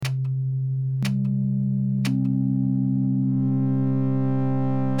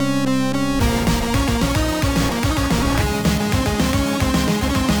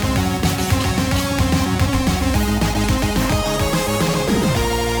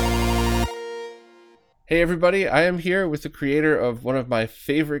Hey everybody, I am here with the creator of one of my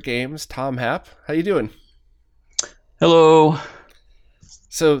favorite games, Tom Happ. How you doing? Hello.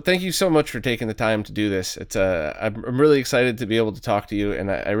 So thank you so much for taking the time to do this. I'm really excited to be able to talk to you,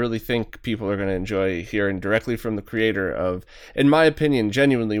 and I really think people are going to enjoy hearing directly from the creator of, in my opinion,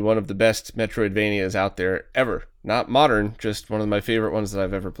 genuinely one of the best Metroidvanias out there ever. Not modern, just one of my favorite ones that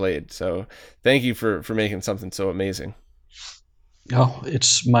I've ever played. So thank you for making something so amazing. Oh,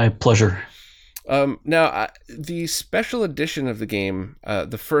 it's my pleasure. The special edition of the game,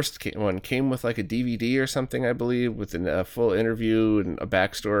 the one, came with like a DVD or something, I believe, with a full interview and a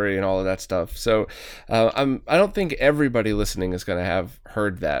backstory and all of that stuff. So, I don't think everybody listening is going to have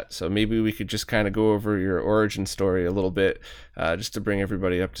heard that. So maybe we could just kind of go over your origin story a little bit, just to bring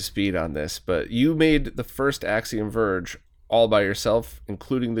everybody up to speed on this. But you made the first Axiom Verge all by yourself,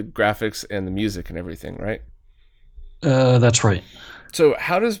 including the graphics and the music and everything, right? That's right. So,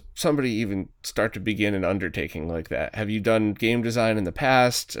 how does somebody even start to begin an undertaking like that? Have you done game design in the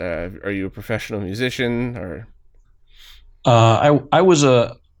past? Are you a professional musician? Or I was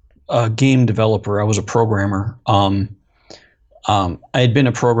a game developer. I was a programmer. I had been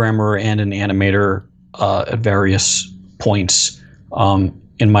a programmer and an animator at various points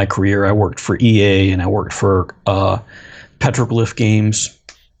in my career. I worked for EA and I worked for Petroglyph Games,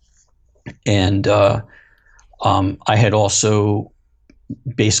 and I had also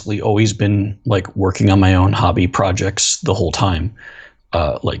basically always been like working on my own hobby projects the whole time.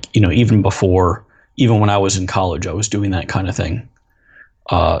 Even when I was in college, I was doing that kind of thing.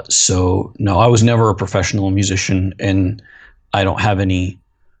 So no, I was never a professional musician, and I don't have any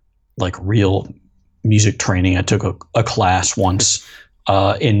like real music training. I took a class once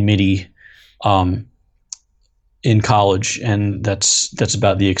in MIDI um, in college, and that's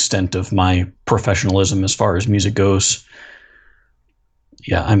about the extent of my professionalism as far as music goes.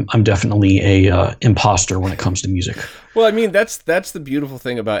 Yeah, I'm definitely a imposter when it comes to music. well, I mean, that's the beautiful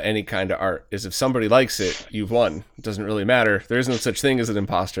thing about any kind of art is if somebody likes it, you've won. It doesn't really matter. There is no such thing as an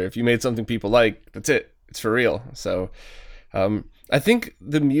imposter. If you made something people like, that's it. It's for real. So, I think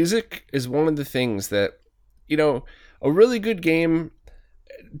the music is one of the things that, you know, a really good game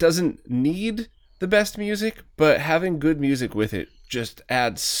doesn't need the best music, but having good music with it just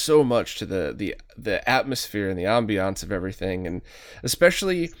adds so much to the atmosphere and the ambiance of everything, and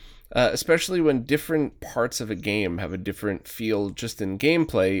especially especially when different parts of a game have a different feel just in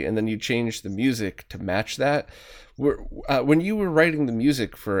gameplay, and then you change the music to match that. When you were writing the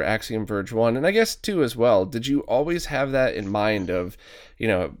music for Axiom Verge 1, and I guess 2 as well, did you always have that in mind of,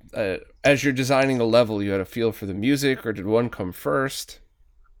 as you're designing the level, you had a feel for the music, or did one come first?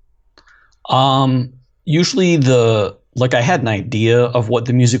 Usually I had an idea of what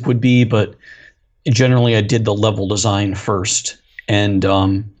the music would be, but generally I did the level design first, and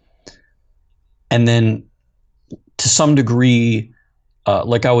and then to some degree,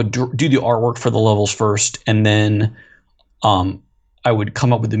 like I would do the artwork for the levels first, and then um, I would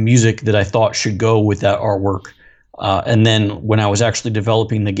come up with the music that I thought should go with that artwork, and then when I was actually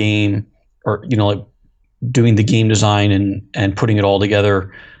developing the game, or like doing the game design and putting it all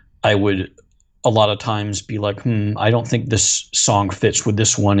together, I would a lot of times be like, I don't think this song fits with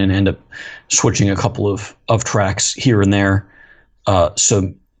this one, and end up switching a couple of tracks here and there.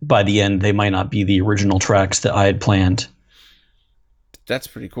 So by the end, they might not be the original tracks that I had planned. That's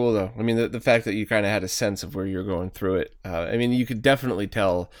pretty cool, though. I mean, the fact that you kind of had a sense of where you're going through it. I mean, you could definitely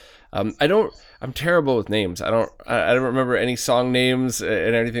tell. I don't. I'm terrible with names. I don't remember any song names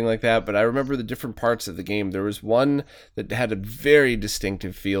and anything like that. But I remember the different parts of the game. There was one that had a very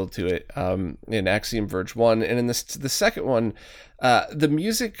distinctive feel to it, in Axiom Verge 1, and in the second one, the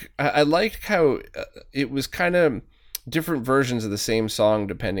music. I liked how it was kind of different versions of the same song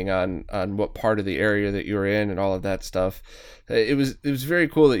depending on what part of the area that you were in and all of that stuff. It was very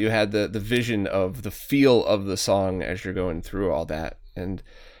cool that you had the vision of the feel of the song as you're going through all that. And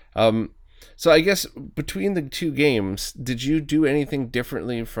so I guess between the two games, did you do anything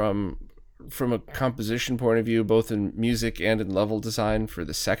differently from a composition point of view, both in music and in level design for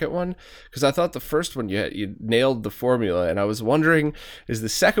the second one? Because I thought the first one you nailed the formula, and I was wondering, is the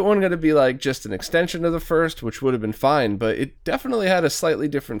second one going to be like just an extension of the first, which would have been fine, but it definitely had a slightly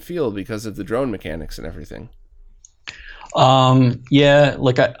different feel because of the drone mechanics and everything. Yeah,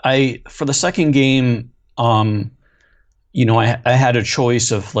 like I for the second game, I had a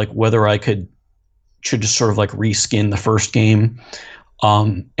choice of like whether I should just sort of like reskin the first game,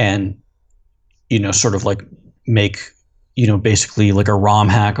 and sort of like make, basically like a ROM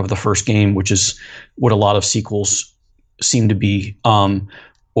hack of the first game, which is what a lot of sequels seem to be.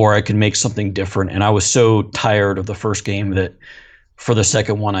 Or I could make something different. And I was so tired of the first game that for the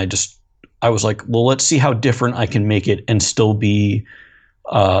second one, I just I was like, well, let's see how different I can make it and still be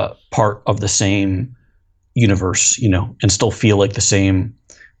part of the same universe, and still feel like the same,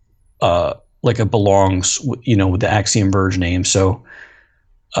 like it belongs, with the Axiom Verge name. So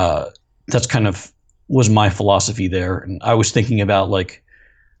uh, that's kind of was my philosophy there. And I was thinking about like,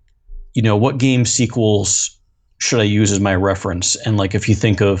 what game sequels should I use as my reference? And like, if you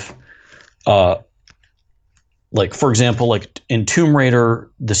think of, uh, like for example, like in Tomb Raider,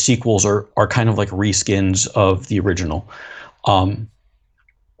 the sequels are kind of like reskins of the original. Um,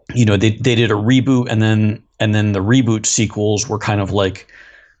 they did a reboot, and then the reboot sequels were kind of like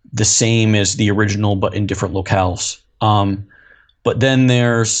the same as the original but in different locales. But then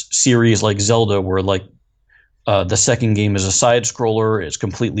there's series like Zelda where like the second game is a side scroller. It's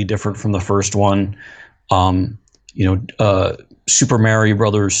completely different from the first one. Um, Super Mario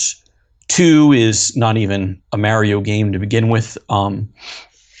Brothers 2 is not even a Mario game to begin with.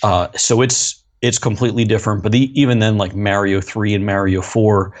 So it's completely different. But even then, like Mario 3 and Mario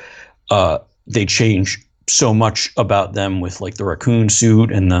 4, they change so much about them with like the raccoon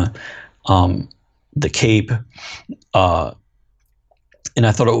suit and the cape. Uh, and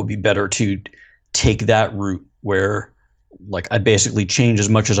I thought it would be better to take that route where like I basically change as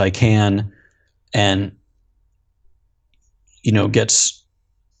much as I can and gets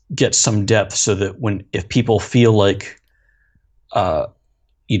some depth so that if people feel like uh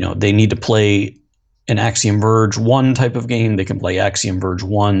they need to play an Axiom Verge 1 type of game, they can play Axiom Verge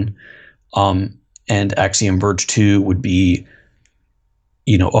 1. And Axiom Verge 2 would be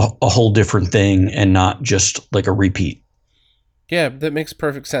a whole different thing and not just like a repeat. Yeah, that makes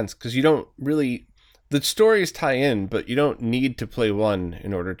perfect sense because you don't really the stories tie in, but you don't need to play one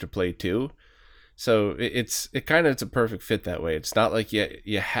in order to play two. So it's a perfect fit that way. It's not like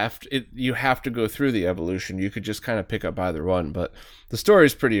you have to go through the evolution. You could just kind of pick up either one, but the story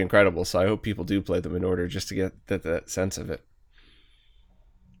is pretty incredible. So I hope people do play them in order just to get that sense of it.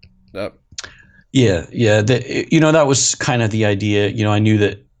 Uh, Yeah. That was kind of the idea. I knew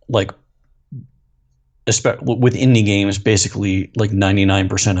that like with indie games, basically like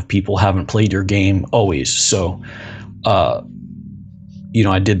 99% of people haven't played your game always. So, uh,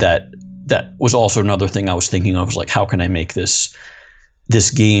 I did that. That was also another thing I was thinking of, was like, how can I make this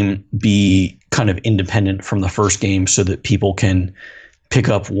game be kind of independent from the first game so that people can pick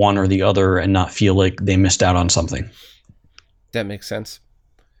up one or the other and not feel like they missed out on something. that makes sense.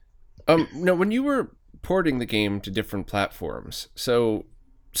 No, when you were porting the game to different platforms, so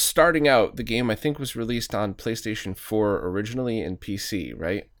starting out, the game I think was released on PlayStation 4 originally and PC,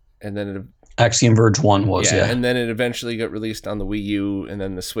 right? And then Axiom Verge 1 was, yeah, yeah. and then it eventually got released on the Wii U and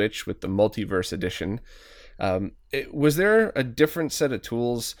then the Switch with the Multiverse Edition. Was there a different set of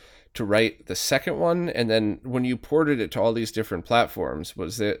tools to write the second one? And then when you ported it to all these different platforms,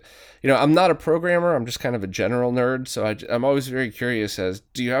 was it, I'm not a programmer, I'm just kind of a general nerd. So I'm always very curious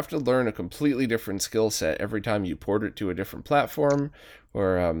do you have to learn a completely different skill set every time you port it to a different platform?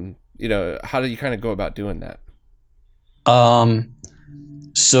 Or, how do you kind of go about doing that? Um,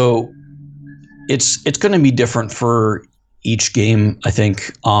 so it's going to be different for each game, I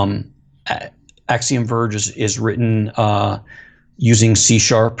think. Axiom Verge is written using C#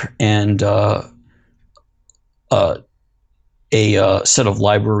 and uh, a set of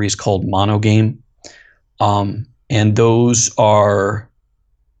libraries called Monogame. And those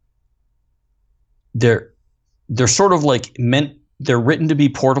they're sort of like they're written to be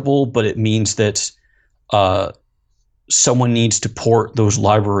portable, but it means that uh, someone needs to port those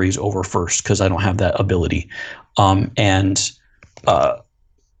libraries over first because I don't have that ability. And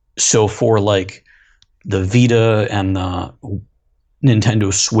so for like the Vita and the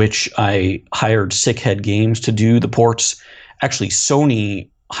Nintendo Switch, I hired Sickhead Games to do the ports. Actually, Sony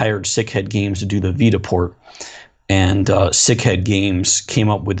hired Sickhead Games to do the Vita port, and Sickhead Games came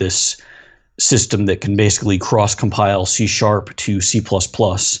up with this system that can basically cross-compile C# to C++,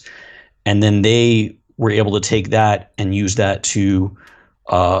 and then they were able to take that and use that to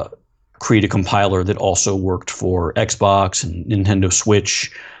create a compiler that also worked for Xbox and Nintendo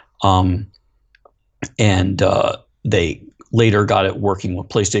Switch. And they later got it working with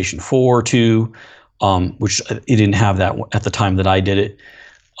PlayStation 4 too, which it didn't have that at the time that I did it.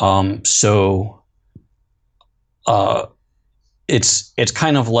 So it's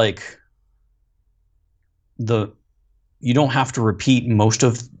kind of like you don't have to repeat most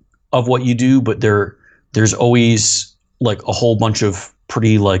of what you do, but there's always like a whole bunch of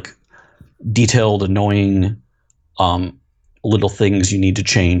pretty like detailed, annoying little things you need to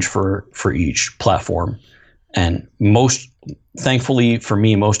change for each platform. And thankfully for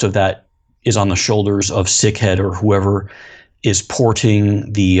me, most of that is on the shoulders of Sickhead or whoever is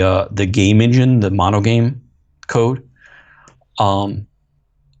porting the game engine, the monogame code. Um,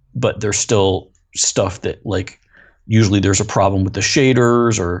 but there's still stuff that like usually there's a problem with the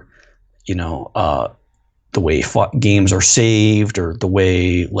shaders or you know the way games are saved or the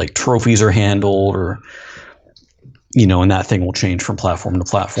way like trophies are handled or and that thing will change from platform to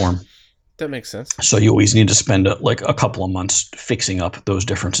platform. That makes sense. So you always need to spend like a couple of months fixing up those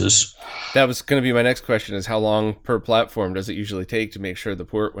differences. That was going to be my next question: is how long per platform does it usually take to make sure the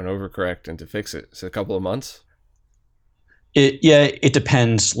port went over correct and to fix it? Is it a couple of months? It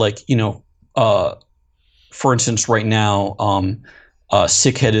depends. Like for instance, right now,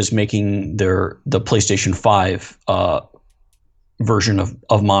 Sickhead is making the PlayStation 5 version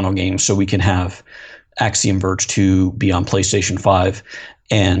of Mono Games, so we can have Axiom Verge 2 be on PlayStation 5,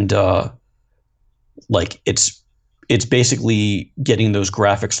 and like it's basically getting those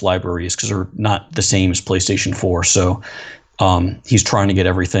graphics libraries because they're not the same as PlayStation 4. So he's trying to get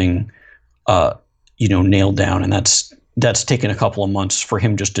everything nailed down, and that's taken a couple of months for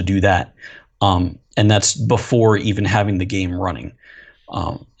him just to do that. And that's before even having the game running.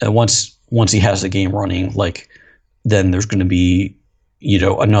 And once he has the game running, like then there's going to be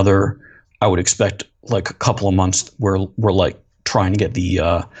another. I would expect like a couple of months where we're like trying to get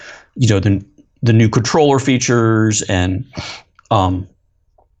the new controller features and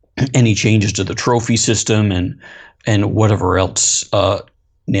any changes to the trophy system and whatever else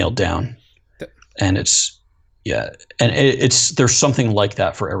nailed down. And it's there's something like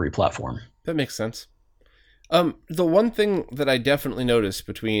that for every platform. That makes sense. The one thing that I definitely noticed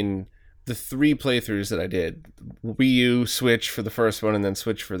between the 3 playthroughs that I did, Wii U, Switch for the first one, and then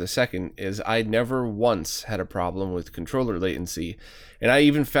Switch for the second, is I never once had a problem with controller latency. And I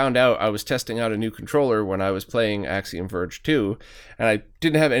even found out I was testing out a new controller when I was playing Axiom Verge 2, and I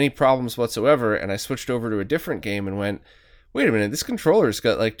didn't have any problems whatsoever, and I switched over to a different game and went, wait a minute, this controller's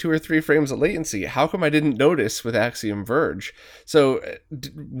got like 2 or 3 frames of latency. How come I didn't notice with Axiom Verge? So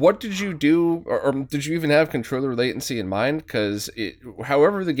what did you do, or did you even have controller latency in mind? Because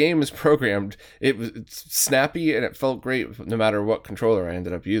however the game is programmed, it's snappy and it felt great no matter what controller I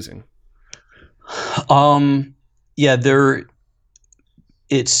ended up using. Yeah,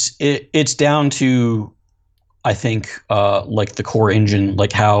 it's down to, I think, like the core engine,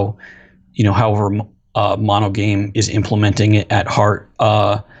 like how, however Mono Game is implementing it at heart.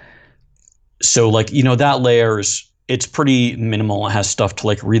 So like, that layer it's pretty minimal. It has stuff to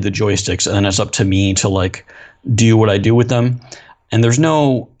like read the joysticks, and then it's up to me to like do what I do with them. And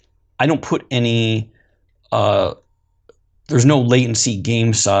I don't put any, there's no latency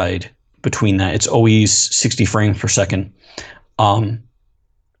game side between that. It's always 60 frames per second. So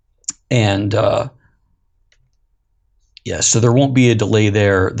there won't be a delay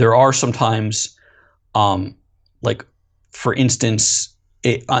there. There are sometimes, like for instance,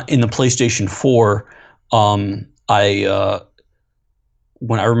 in the PlayStation 4,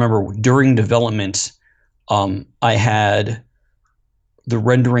 when I remember during development, I had the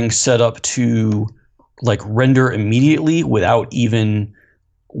rendering set up to like render immediately without even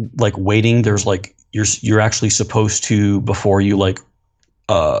like waiting. There's like you're actually supposed to, before you like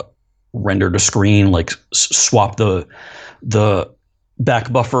render the screen, like swap the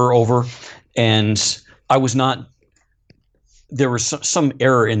back buffer over. And there was some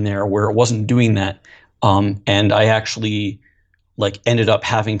error in there where it wasn't doing that. And I actually like ended up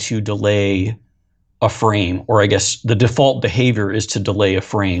having to delay a frame, or I guess the default behavior is to delay a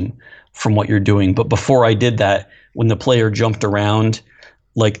frame from what you're doing. But before I did that, when the player jumped around,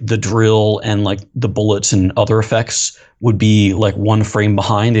 like the drill and like the bullets and other effects would be like 1 frame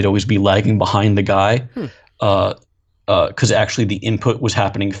behind. They'd always be lagging behind the guy. Because actually the input was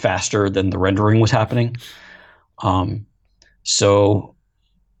happening faster than the rendering was happening. So,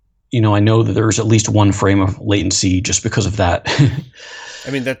 I know that there's at least 1 frame of latency just because of that. I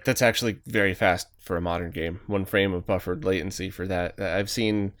mean, that's actually very fast for a modern game. 1 frame of buffered latency for that. I've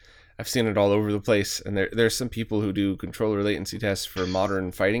seen it all over the place, and there's some people who do controller latency tests for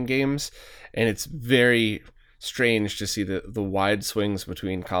modern fighting games, and it's very strange to see the wide swings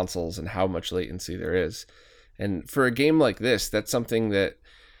between consoles and how much latency there is. And for a game like this, that's something that,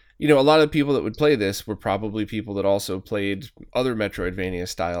 a lot of people that would play this were probably people that also played other Metroidvania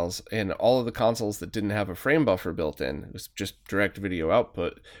styles, and all of the consoles that didn't have a frame buffer built in, it was just direct video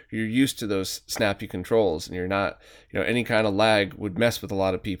output. You're used to those snappy controls, and you're not, any kind of lag would mess with a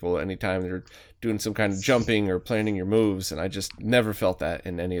lot of people anytime they're doing some kind of jumping or planning your moves, and I just never felt that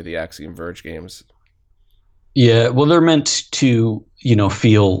in any of the Axiom Verge games. Yeah, well, they're meant to,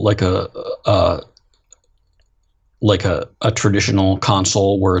 feel like a traditional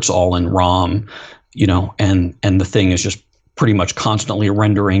console where it's all in ROM, and the thing is just pretty much constantly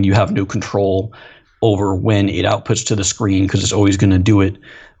rendering. You have no control over when it outputs to the screen because it's always going to do it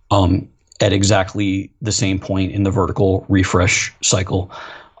um, at exactly the same point in the vertical refresh cycle.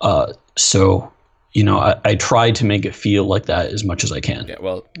 So, I try to make it feel like that as much as I can. Yeah,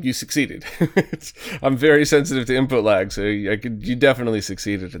 well, you succeeded. I'm very sensitive to input lag, so you definitely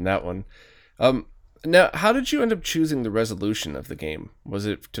succeeded in that one. Um, Now, how did you end up choosing the resolution of the game? Was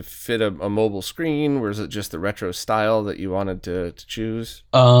it to fit a mobile screen? Or was it just the retro style that you wanted to choose?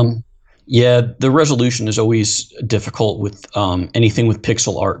 Um, yeah, the resolution is always difficult with anything with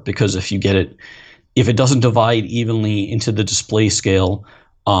pixel art because if it doesn't divide evenly into the display scale,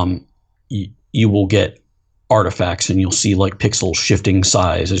 you will get artifacts and you'll see like pixels shifting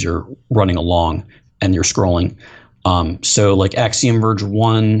size as you're running along and you're scrolling. So like Axiom Verge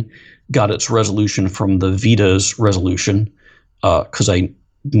 1 got its resolution from the Vita's resolution because I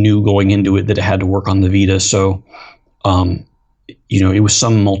knew going into it that it had to work on the Vita. So, um, it was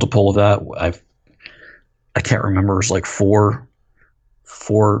some multiple of that. I can't remember. It was like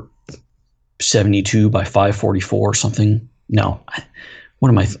 472 by 544 or something. No, what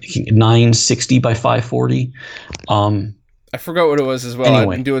am I thinking? 960 by 540. Um, I forgot what it was as well. I've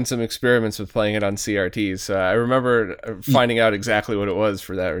been anyway, doing some experiments with playing it on CRTs, so I remember finding out exactly what it was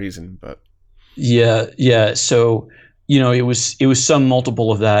for that reason. But yeah, yeah. So it was some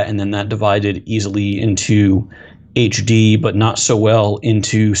multiple of that, and then that divided easily into HD, but not so well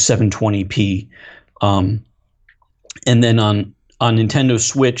into 720p. Um, and then on Nintendo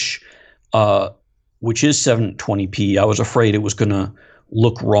Switch, uh, which is 720p, I was afraid it was going to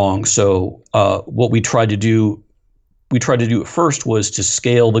look wrong. So what we tried to do at first was to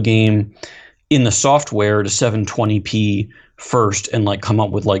scale the game in the software to 720p first, and like come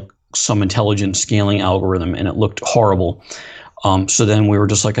up with like some intelligent scaling algorithm, and it looked horrible. So then we were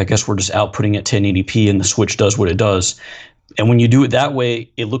just like, I guess we're just outputting at 1080p, and the Switch does what it does. And when you do it that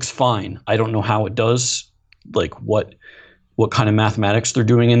way, it looks fine. I don't know how it does, like what kind of mathematics they're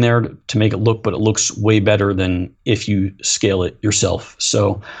doing in there to make it look, but it looks way better than if you scale it yourself.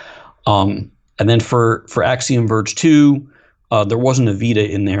 So, and then for Axiom Verge 2, there wasn't a Vita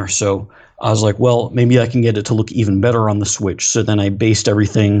in there, so I was like, well, maybe I can get it to look even better on the Switch. So then I based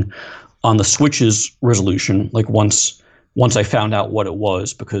everything on the Switch's resolution. Like once I found out what it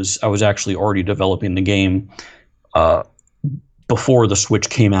was, because I was actually already developing the game uh, before the Switch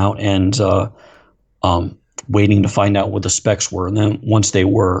came out, and waiting to find out what the specs were. And then once they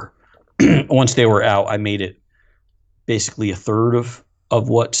were once they were out, I made it basically a third of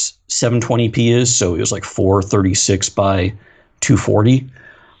what 720p is. So it was like 436 by 240.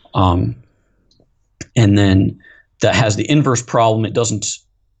 Um, and then that has the inverse problem. It doesn't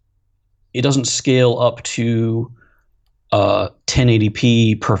scale up to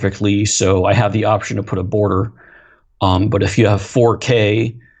 1080p perfectly. So I have the option to put a border. But if you have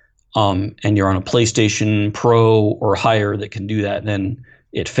 4K and you're on a PlayStation Pro or higher that can do that, then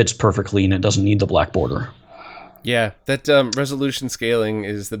it fits perfectly and it doesn't need the black border. yeah, that resolution scaling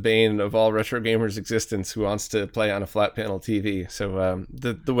is the bane of all retro gamers' existence who wants to play on a flat panel TV. So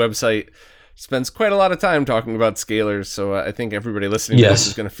the website spends quite a lot of time talking about scalers. So I think everybody listening to this is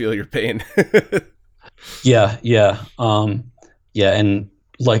Yes. going to feel your pain. Yeah. Yeah. Yeah. And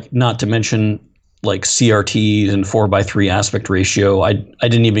like, not to mention like CRTs and 4:3 aspect ratio. I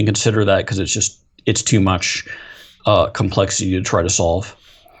didn't even consider that because it's too much complexity to try to solve.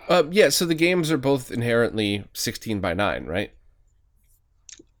 Yeah, so the games are both inherently 16 by 9, right?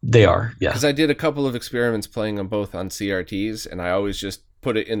 They are. Yeah. Because I did a couple of experiments playing them both on CRTs, and I always just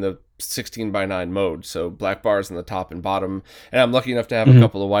put it in the 16 by 9 mode, so black bars on the top and bottom. And I'm lucky enough to have a Mhm.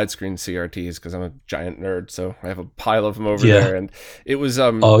 couple of widescreen CRTs because I'm a giant nerd, so I have a pile of them over Yeah. there, and it was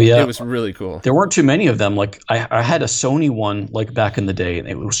Oh it yeah. was really cool. There weren't too many of them. Like I had a Sony one like back in the day, and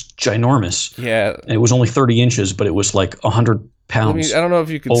it was ginormous. Yeah, And it was only 30 inches, but it was like 100 I pounds don't know if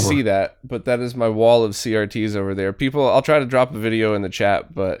you can see over. that, but that is my wall of CRTs over there. People, I'll try to drop a video in the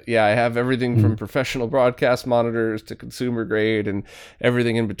chat, but yeah, I have everything from Mm. professional broadcast monitors to consumer grade and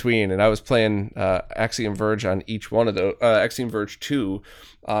everything in between. And I was playing Axiom Verge on each one of those, Axiom Verge 2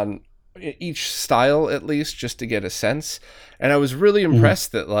 on each style at least, just to get a sense. And I was really Mm.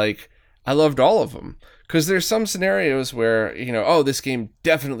 impressed that, like, I loved all of them. Because there's some scenarios where, oh, this game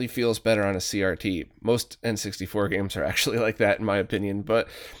definitely feels better on a CRT. Most N64 games are actually like that, in my opinion. But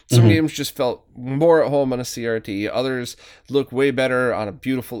some Mm. games just felt more at home on a CRT. Others look way better on a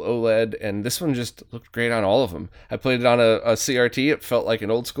beautiful OLED. And this one just looked great on all of them. I played it on a CRT. It felt like an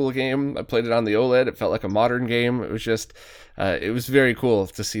old school game. I played it on the OLED. It felt like a modern game. It was just, it was very cool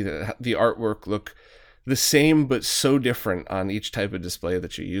to see the artwork look the same but so different on each type of display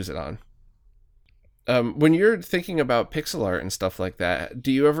that you use it on. When you're thinking about pixel art and stuff like that,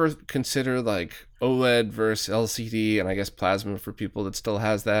 do you ever consider like OLED versus LCD, and I guess plasma for people that still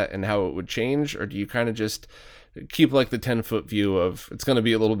has that, and how it would change? Or do you kind of just keep like the 10-foot view of it's going to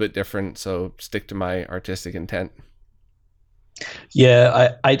be a little bit different, so stick to my artistic intent?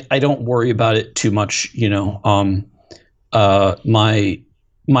 Yeah, I don't worry about it too much. My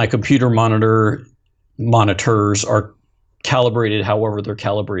computer monitors are calibrated however they're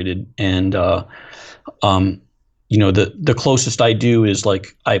calibrated, and um, the closest I do is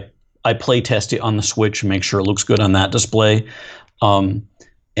like I play test it on the Switch and make sure it looks good on that display, um,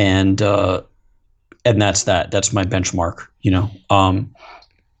 and uh, and that's that. That's my benchmark.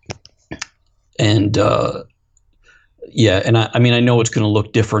 And Yeah, and I mean I know it's going to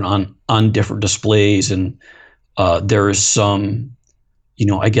look different on different displays, and there is some,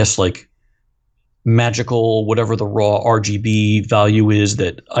 I guess like magical whatever the raw RGB value is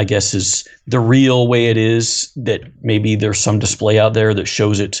that I guess is the real way it is. That maybe there's some display out there that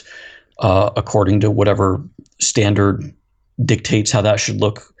shows it according to whatever standard dictates how that should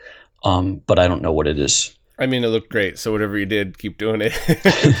look. But I don't know what it is. I mean, it looked great, so whatever you did, keep doing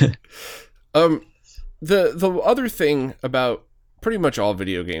it. um, the other thing about pretty much all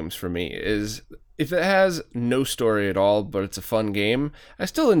video games for me is if it has no story at all, but it's a fun game, I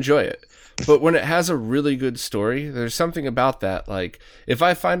still enjoy it. But when it has a really good story, there's something about that. Like if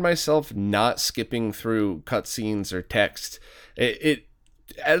I find myself not skipping through cutscenes or text, it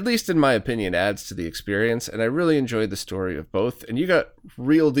at least in my opinion adds to the experience, and I really enjoyed the story of both. And you got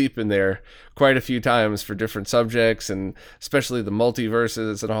real deep in there quite a few times for different subjects, and especially the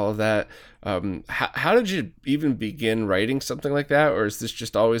multiverses and all of that. How did you even begin writing something like that, or is this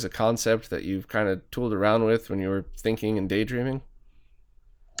just always a concept that you've kind of tooled around with when you were thinking and daydreaming?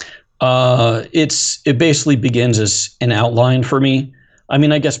 It basically begins as an outline for me. I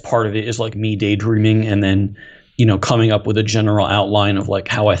mean, I guess part of it is like me daydreaming, and then coming up with a general outline of like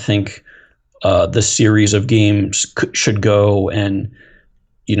how I think the series of games should go, and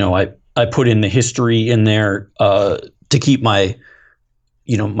I put in the history in there to keep my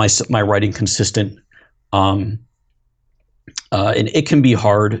my writing consistent. And it can be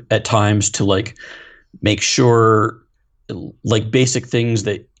hard at times to like make sure like basic things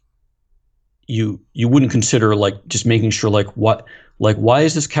that you wouldn't consider, like just making sure like why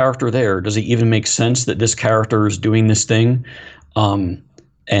is this character there? Does it even make sense that this character is doing this thing? And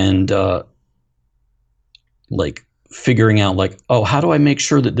like figuring out like, oh, how do I make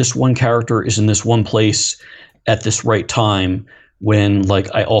sure that this one character is in this one place at this right time, when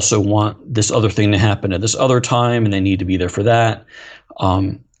like I also want this other thing to happen at this other time, and they need to be there for that.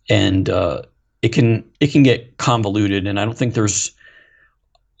 And it can get convoluted, and I don't think there's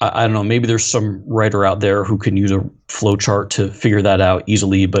I don't know, maybe there's some writer out there who can use a flow chart to figure that out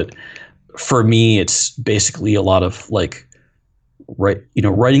easily. But for me, it's basically a lot of like,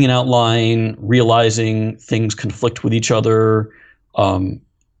 writing an outline, realizing things conflict with each other,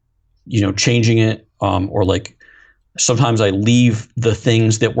 changing it, or like sometimes I leave the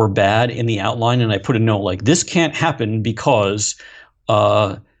things that were bad in the outline and I put a note like this can't happen because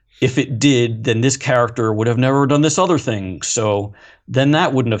if it did, then this character would have never done this other thing. So then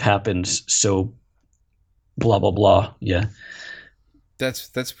that wouldn't have happened. So blah, blah, blah. Yeah.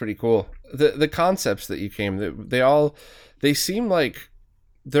 That's pretty cool. The concepts that you came, they seem like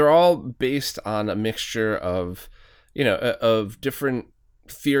they're all based on a mixture of, of different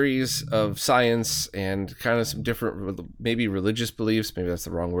theories of science and kind of some different maybe religious beliefs. Maybe that's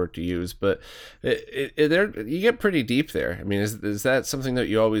the wrong word to use, but you get pretty deep there. I mean, is that something that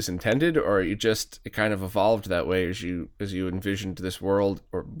you always intended, or it kind of evolved that way as you envisioned this world,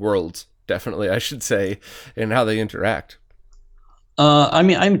 or worlds definitely I should say, and how they interact? I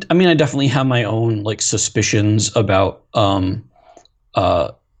definitely have my own like suspicions about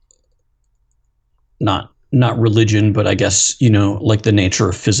uh, not religion, but I guess like the nature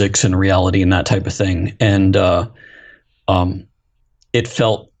of physics and reality and that type of thing. And um, it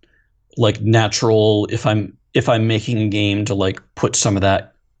felt like natural if I'm making a game to like put some of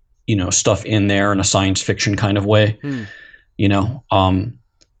that stuff in there in a science fiction kind of way. Hmm. You know,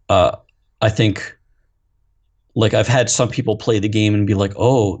 I think like I've had some people play the game and be like,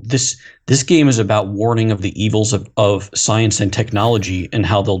 "Oh, this game is about warning of the evils of science and technology and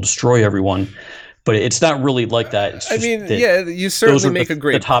how they'll destroy everyone." But it's not really like that. It's I just mean, that yeah, you those certainly are make a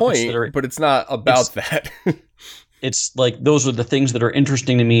great topics point, that are. but it's not It's about that. it's like those are the things that are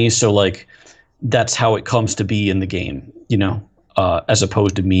interesting to me. So like that's how it comes to be in the game, as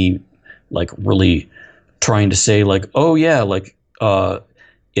opposed to me like really trying to say like, oh yeah, like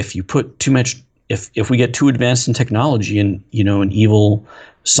if you put too much if we get too advanced in technology, and an evil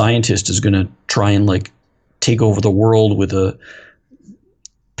scientist is going to try and like take over the world with a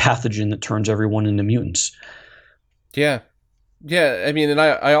pathogen that turns everyone into mutants. Yeah. Yeah, I mean, and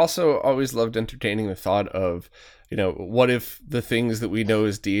I also always loved entertaining the thought of, what if the things that we know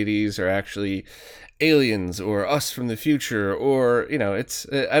as deities are actually aliens or us from the future, or,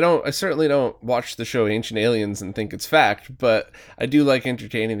 I certainly don't watch the show Ancient Aliens and think it's fact, but I do like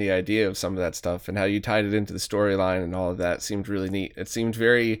entertaining the idea of some of that stuff, and how you tied it into the storyline and all of that seemed really neat. It seemed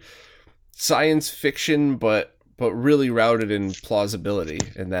very science fiction, but really routed in plausibility,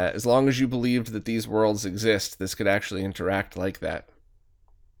 and that as long as you believed that these worlds exist, this could actually interact like that.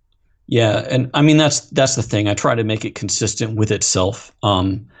 Yeah, and I mean that's the thing. I try to make it consistent with itself.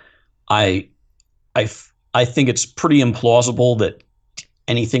 I I think it's pretty implausible that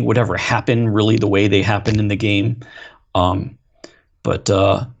anything would ever happen really the way they happen in the game. Um, but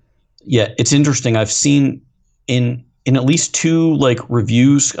yeah, it's interesting. I've seen in at least two like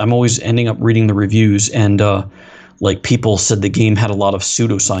reviews. I'm always ending up reading the reviews, and like people said the game had a lot of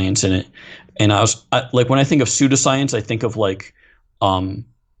pseudoscience in it. And like when I think of pseudoscience, I think of like um,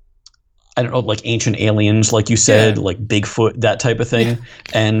 I don't know, like Ancient Aliens, like you said, Yeah, like Bigfoot, that type of yeah. thing.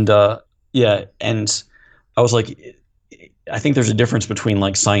 And yeah, and I was like, I think there's a difference between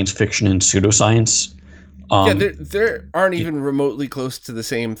like science fiction and pseudoscience. Yeah, Um, there aren't even remotely close to the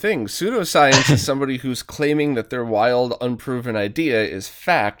same thing. Pseudoscience is somebody who's claiming that their wild, unproven idea is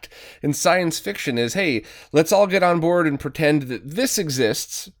fact, and science fiction is, hey, let's all get on board and pretend that this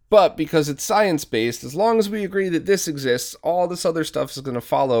exists, but because it's science based, as long as we agree that this exists, all this other stuff is going to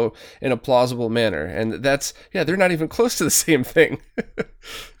follow in a plausible manner. And yeah, they're not even close to the same thing.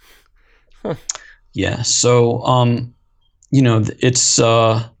 yeah, so it's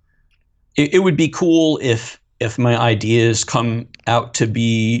it would be cool if my ideas come out to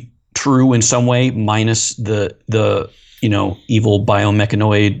be true in some way, minus the evil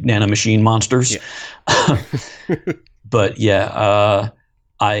biomechanoid nanomachine monsters. Yeah. But yeah,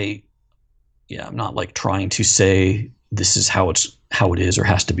 I I'm not like trying to say this is how it is or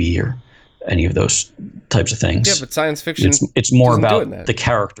has to be, or any of those types of Yeah, things. but science It's fiction it's more isn't doing about that. the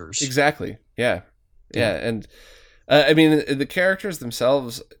characters. Exactly. Yeah. Yeah. Yeah. And I mean, the characters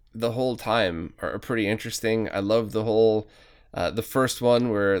themselves the whole time are pretty interesting. I love the first one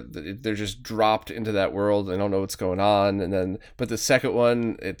where they're just dropped into that world. They don't know what's going on. And then, but the second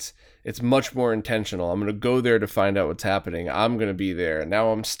one, it's much more intentional. I'm going to go there to find out what's happening. I'm going to be there. And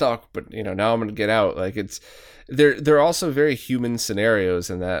now I'm stuck, but now I'm going to get out. Like they're also very human scenarios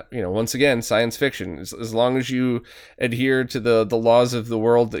in that, once again, science fiction, as long as you adhere to the laws of the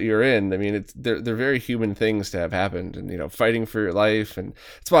world that you're in. I mean, they're very human things to have happened, and fighting for your life. And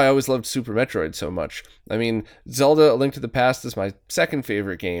that's why I always loved Super Metroid so much. I mean, Zelda: A Link to the Past is my second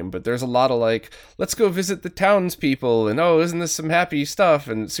favorite game, but there's a lot of like, let's go visit the townspeople, and oh, isn't this some happy stuff?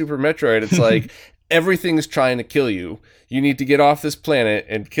 And Super Metroid, it's like everything's trying to kill you. You need to get off this planet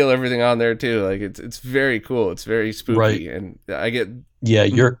and kill everything on there too. Like it's very cool. It's very Right. spooky, and I get Yeah,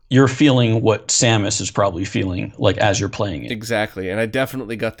 you're feeling what Samus is probably feeling like as you're playing it. exactly, and I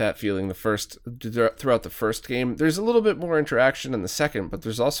definitely got that feeling throughout the first game. There's a little bit more interaction in the second, but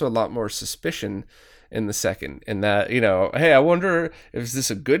there's also a lot more suspicion in the second. In that, hey, I wonder, is this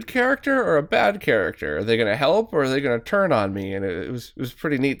a good character or a bad character? Are they going to help or are they going to turn on me? And it was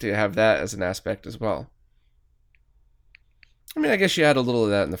pretty neat to have that as an aspect as well. I mean, I guess you had a little of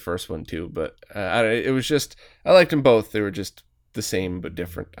that in the first one too, but it was just, I liked them both. They were just the same but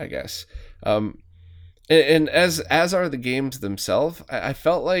different, I guess. And as are the games themselves, I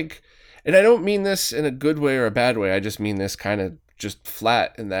felt like, and I don't mean this in a good way or a bad way. I just mean this kind of just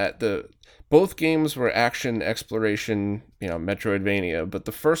flat in that the both games were action exploration, Metroidvania, but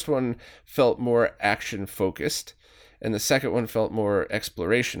the first one felt more action focused, and the second one felt more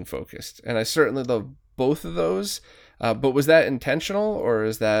exploration focused. And I certainly love both of those. But was that intentional, or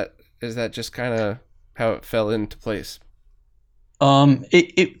is that just kind of how it fell into place?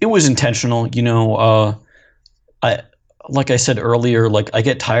 It was intentional, I like I said earlier, like I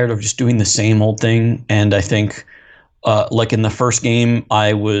get tired of just doing the same old thing, and I think like in the first game,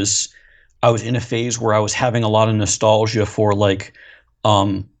 I was in a phase where I was having a lot of nostalgia for like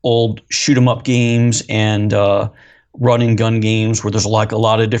old shoot 'em up games and run and gun games where there's a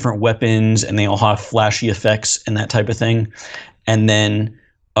lot of different weapons and they all have flashy effects and that type of thing. And then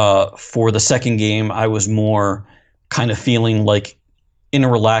for the second game, I was more kind of feeling like in a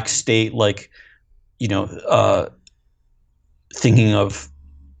relaxed state, like you know, uh, thinking of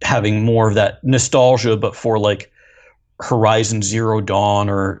having more of that nostalgia, but for like Horizon Zero Dawn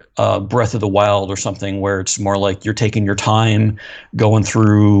or Breath of the Wild or something, where it's more like you're taking your time going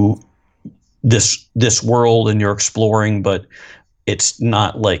through this world and you're exploring, but it's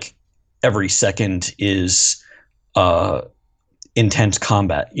not like every second is uh, intense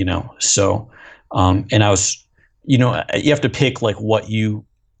combat, So, and I was, you have to pick like what you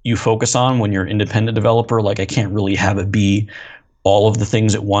focus on when you're an independent developer. Like I can't really have it be all of the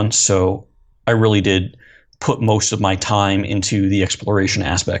things at once. So I really did put most of my time into the exploration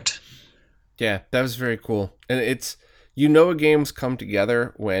aspect. Yeah, that was very cool. And a game's come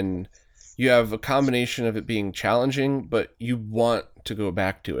together when you have a combination of it being challenging, but you want to go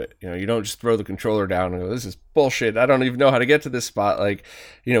back to it. You don't just throw the controller down and go, this is bullshit. I don't even know how to get to this spot. Like,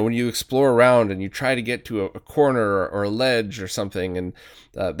 when you explore around and you try to get to a corner or a ledge or something. And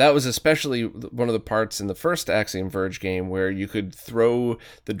that was especially one of the parts in the first Axiom Verge game where you could throw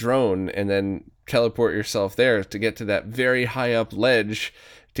the drone and then teleport yourself there to get to that very high up ledge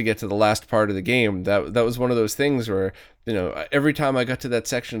to get to the last part of the game. That was one of those things where, every time I got to that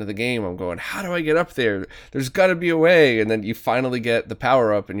section of the game, I'm going, how do I get up there? There's got to be a way. And then you finally get the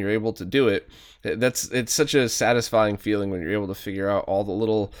power up and you're able to do it. It's such a satisfying feeling when you're able to figure out all the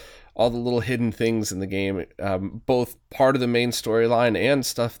little hidden things in the game, both part of the main storyline and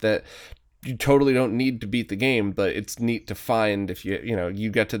stuff that you totally don't need to beat the game, but it's neat to find if you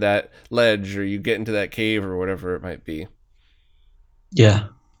get to that ledge or you get into that cave or whatever it might be. Yeah.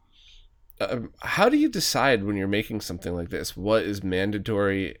 How do you decide when you're making something like this what is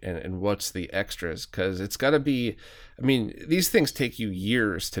mandatory and what's the extras? Because it's got to be, these things take you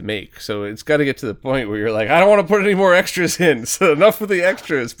years to make, so it's got to get to the point where you're like, I don't want to put any more extras in, so enough with the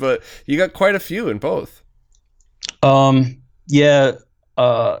extras. But you got quite a few in both. Yeah.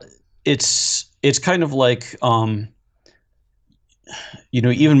 It's kind of like,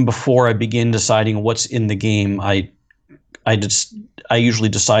 even before I begin deciding what's in the game, I usually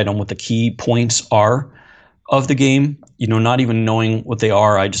decide on what the key points are of the game. Not even knowing what they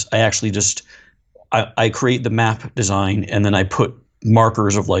are, I create the map design and then I put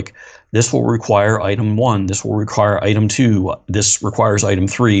markers of like, this will require item 1, this will require item 2, this requires item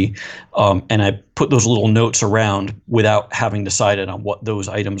 3, and I put those little notes around without having decided on what those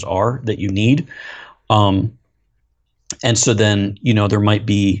items are that you need. And so then there might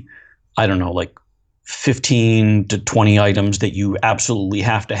be, I don't know, like 15 to 20 items that you absolutely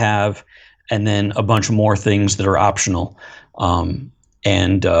have to have, and then a bunch more things that are optional.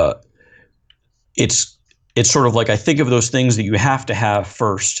 And it's sort of like I think of those things that you have to have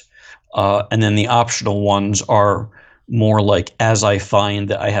first, and then the optional ones are more like as I find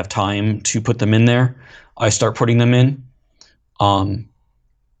that I have time to put them in there, I start putting them in. And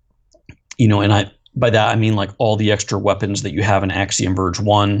by that I mean like all the extra weapons that you have in Axiom Verge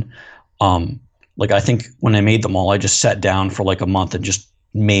 1. Like I think when I made them all, I just sat down for like a month and just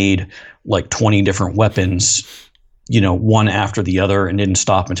made like 20 different weapons, one after the other, and didn't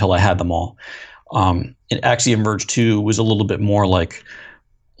stop until I had them all. And Axiom Verge 2 was a little bit more like,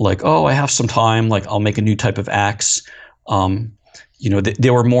 oh, I have some time, like I'll make a new type of axe. They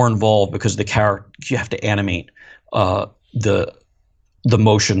were more involved because the character, you have to animate the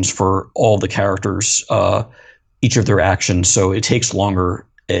motions for all the characters, each of their actions. So it takes longer.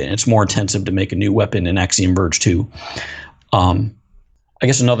 It's more intensive to make a new weapon in Axiom Verge 2. I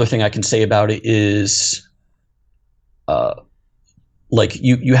guess another thing I can say about it is, like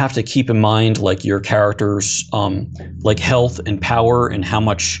you have to keep in mind like your character's like health and power and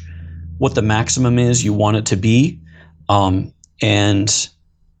what the maximum is you want it to be, and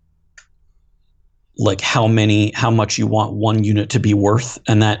like how much you want one unit to be worth,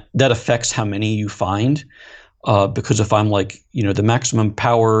 and that affects how many you find. Because if I'm like, the maximum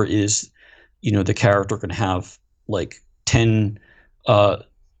power is, the character can have like 10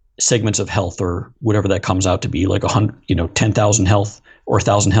 segments of health or whatever that comes out to be, like 100, 10,000 health or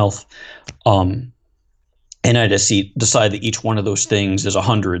 1,000 health. And I decide that each one of those things is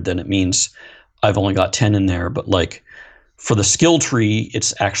 100, then it means I've only got 10 in there. But like for the skill tree,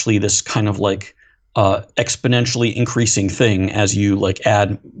 it's actually this kind of like exponentially increasing thing as you like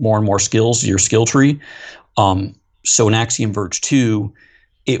add more and more skills to your skill tree. So in Axiom Verge 2,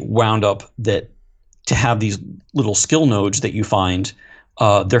 it wound up that to have these little skill nodes that you find,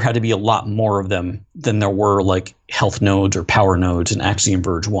 there had to be a lot more of them than there were like health nodes or power nodes in Axiom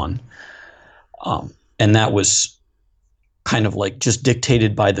Verge 1. And that was kind of like just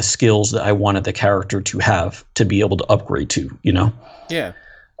dictated by the skills that I wanted the character to have to be able to upgrade to, Yeah.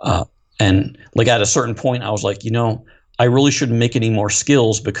 And like at a certain point, I was like, I really shouldn't make any more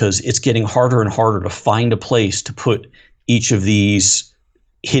skills because it's getting harder and harder to find a place to put each of these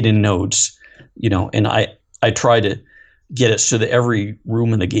hidden nodes, and I try to, get it so that every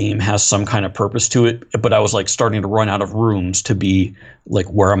room in the game has some kind of purpose to it. But I was like starting to run out of rooms to be like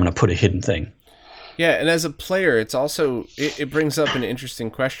where I'm going to put a hidden thing. Yeah, and as a player, it's also it brings up an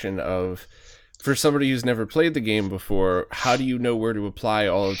interesting question of, for somebody who's never played the game before, how do you know where to apply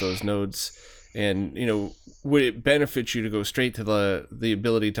all of those nodes? And would it benefit you to go straight to the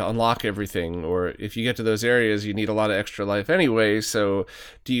ability to unlock everything, or if you get to those areas, you need a lot of extra life anyway? So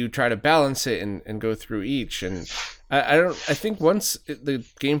do you try to balance it and go through each? And I don't. I think once the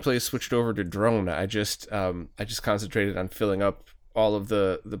gameplay switched over to drone, I just concentrated on filling up all of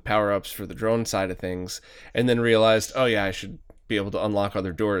the power ups for the drone side of things, and then realized, oh yeah, I should be able to unlock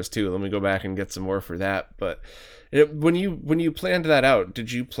other doors too. Let me go back and get some more for that. But when you planned that out,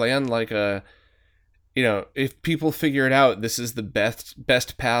 did you plan like a, if people figure it out, this is the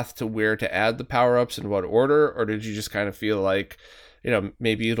best path to where to add the power ups in what order, or did you just kind of feel like,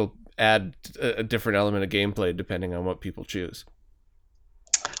 maybe it'll add a different element of gameplay depending on what people choose?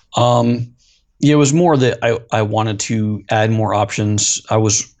 Um, yeah, it was more that I wanted to add more options.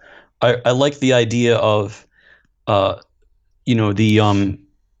 I like the idea of uh, the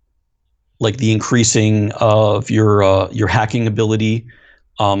like the increasing of your hacking ability,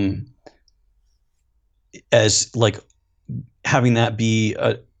 um, as like having that be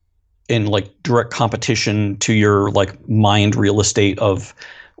in like direct competition to your like mind real estate of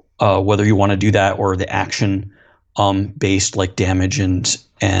whether you want to do that or the action based like damage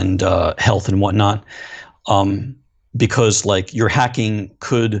and health and whatnot. Um, because like your hacking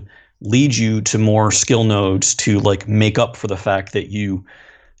could lead you to more skill nodes to like make up for the fact that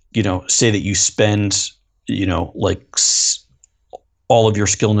say that you spend like all of your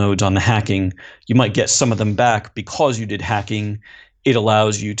skill nodes on the hacking. You might get some of them back because you did hacking. It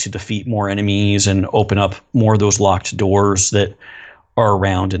allows you to defeat more enemies and open up more of those locked doors that are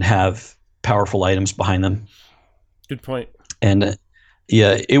around and have powerful items behind them. Good point. And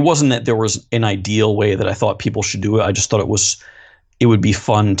yeah, it wasn't that there was an ideal way that I thought people should do it. I just thought it would be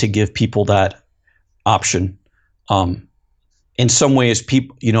fun to give people that option. Um, in some ways,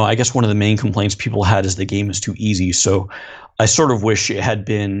 people, I guess one of the main complaints people had is the game is too easy. So I sort of wish it had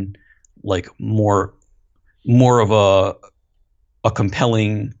been like more of a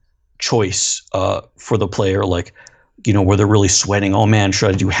compelling choice for the player, like where they're really sweating. Oh man,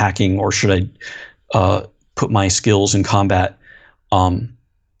 should I do hacking or should I put my skills in combat?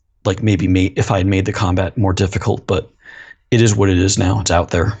 Like maybe if I had made the combat more difficult, but it is what it is now. It's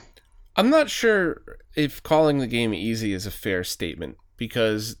out there. I'm not sure if calling the game easy is a fair statement,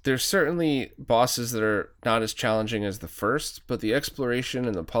 because there's certainly bosses that are not as challenging as the first, but the exploration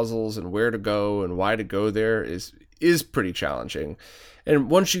and the puzzles and where to go and why to go there is pretty challenging. And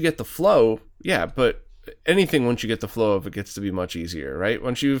once you get the flow, yeah, but anything once you get the flow of it gets to be much easier, right?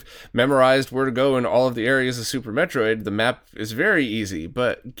 Once you've memorized where to go in all of the areas of Super Metroid, the map is very easy,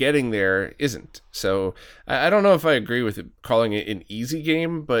 but getting there isn't. So I don't know if I agree with calling it an easy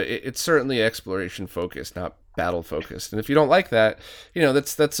game, but it's certainly exploration focused, not battle focused. And if you don't like that,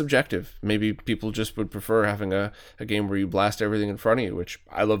 that's subjective. Maybe people just would prefer having a game where you blast everything in front of you, which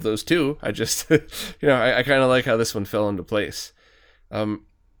I love those too. I just, I kind of like how this one fell into place.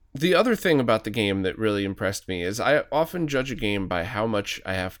 The other thing about the game that really impressed me is I often judge a game by how much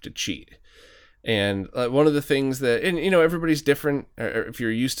I have to cheat. And one of the things that, and everybody's different. If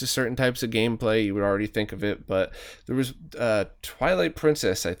you're used to certain types of gameplay, you would already think of it. But there was Twilight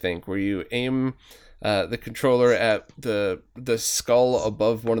Princess, I think, where you aim the controller at the skull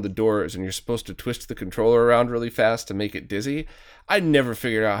above one of the doors, and you're supposed to twist the controller around really fast to make it dizzy. I never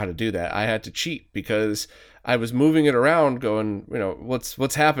figured out how to do that. I had to cheat because I was moving it around going,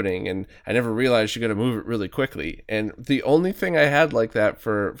 what's happening? And I never realized you got to move it really quickly. And the only thing I had like that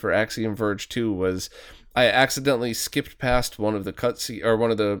for Axiom Verge 2 was I accidentally skipped past one of the cutscene or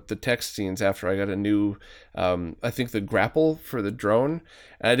one of the text scenes after I got a new, I think the grapple for the drone.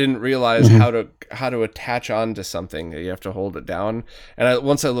 And I didn't realize how to attach on to something. You have to hold it down. And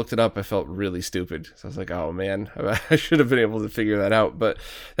once I looked it up, I felt really stupid. So I was like, oh man, I should have been able to figure that out. But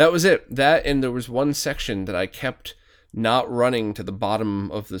that was it. That, and there was one section that I kept not running to the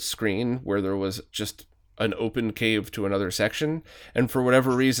bottom of the screen where there was just an open cave to another section. And for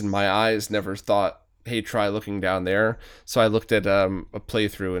whatever reason, my eyes never thought, hey, try looking down there. So I looked at a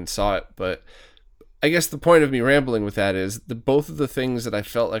playthrough and saw it. But I guess the point of me rambling with that is both of the things that I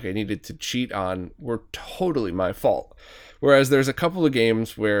felt like I needed to cheat on were totally my fault. Whereas there's a couple of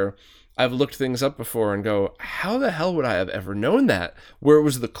games where I've looked things up before and go, how the hell would I have ever known that? Where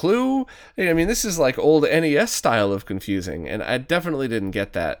was the clue? I mean, this is like old NES style of confusing, and I definitely didn't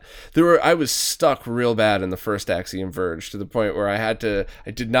get that. I was stuck real bad in the first Axiom Verge to the point where I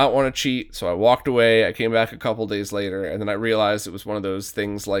did not want to cheat, so I walked away. I came back a couple days later, and then I realized it was one of those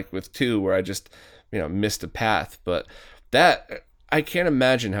things like with 2 where I just, missed a path. But that, I can't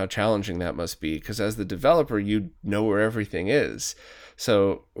imagine how challenging that must be, because as the developer, you know where everything is.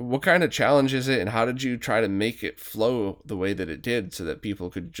 So what kind of challenge is it, and how did you try to make it flow the way that it did so that people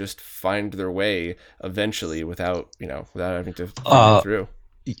could just find their way eventually without having to think it Uh, through?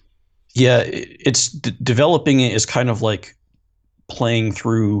 yeah, it's developing it is kind of like playing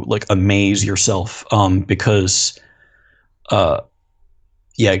through like a maze yourself, because uh,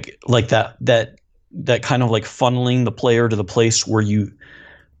 yeah, like that kind of like funneling the player to the place where you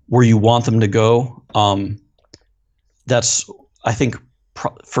want them to go. That's I think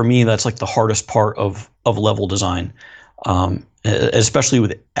for me that's like the hardest part of level design, especially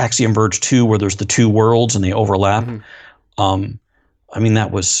with Axiom Verge 2 where there's the two worlds and they overlap. Mm-hmm. Um, I mean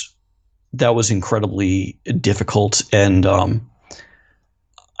that was incredibly difficult, and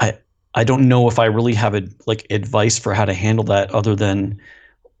I I don't know if I really have like advice for how to handle that other than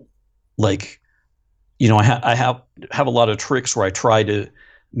like I have a lot of tricks where I try to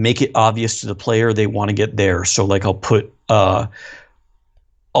make it obvious to the player they want to get there. So like I'll put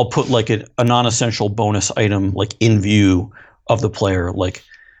like a non-essential bonus item like in view of the player. Like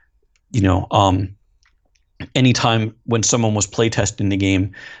you know, anytime when someone was playtesting the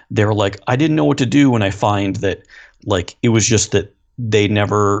game, they were like, I didn't know what to do, and I find that like it was just that they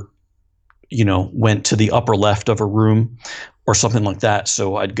never went to the upper left of a room or something like that.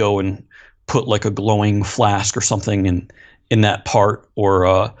 So I'd go and put like a glowing flask or something in that part,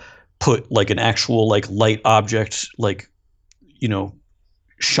 or put like an actual like light object, like you know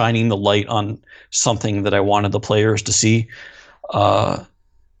shining the light on something that I wanted the players to see. Uh,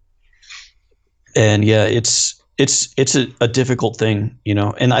 and yeah, it's a difficult thing,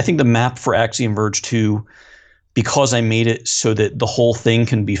 And I think the map for Axiom Verge 2, because I made it so that the whole thing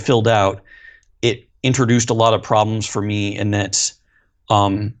can be filled out, it introduced a lot of problems for me, and that's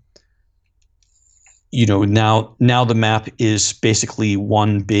um, now the map is basically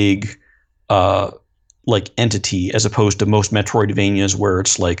one big uh, like entity, as opposed to most Metroidvanias where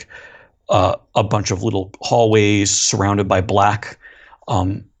it's like a bunch of little hallways surrounded by black.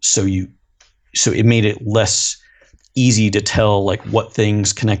 So it made it less easy to tell like what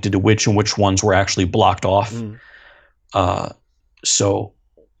things connected to which and which ones were actually blocked off. Mm. Uh, so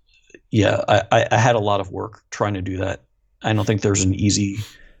yeah, I had a lot of work trying to do that. I don't think there's an easy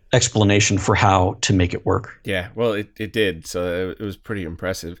explanation for how to make it work. Yeah, well, it did, so it was pretty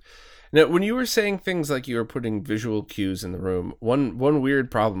impressive. Now, when you were saying things like you were putting visual cues in the room, one weird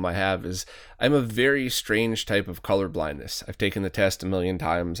problem I have is I'm a very strange type of color blindness. I've taken the test a million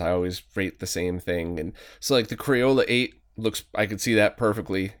times. I always rate the same thing, and so like the Crayola 8 looks, I could see that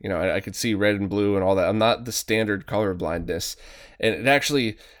perfectly. I could see red and blue and all that. I'm not the standard color blindness, and it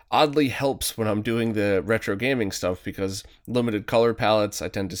actually oddly helps when I'm doing the retro gaming stuff because limited color palettes, I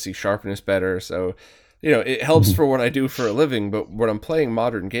tend to see sharpness better. So it helps Mhm. for what I do for a living, but when I'm playing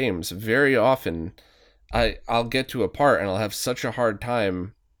modern games, very often I'll get to a part and I'll have such a hard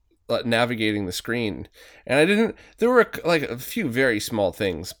time navigating the screen. And there were like a few very small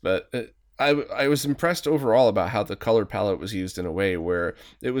things, but I was impressed overall about how the color palette was used in a way where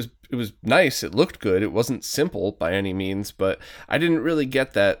it was nice, it looked good, it wasn't simple by any means, but I didn't really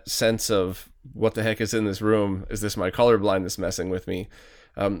get that sense of what the heck is in this room? Is this my color blindness messing with me?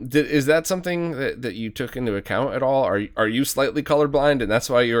 Is that something that you took into account at all? Are you slightly colorblind, and that's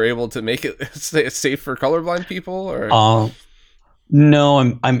why you're able to make it safe for colorblind people? Or Uh, no,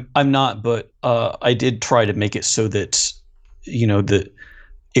 I'm not, but I did try to make it so that the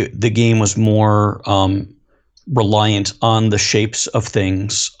the game was more reliant on the shapes of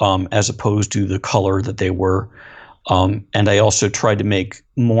things, as opposed to the color that they were. And I also tried to make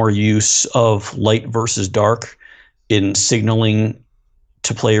more use of light versus dark in signaling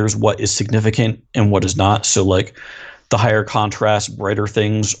to players what is significant and what is not. So, like, the higher contrast, brighter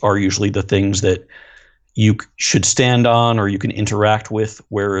things are usually the things that you should stand on or you can interact with,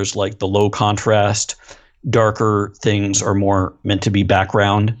 whereas, like, the low contrast, darker things are more meant to be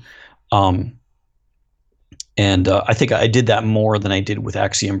background. Um, and I think I did that more than I did with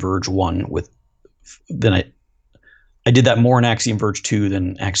Axiom Verge 1. Than I did that more in Axiom Verge 2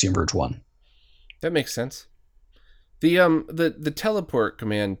 than Axiom Verge 1. that makes sense. The teleport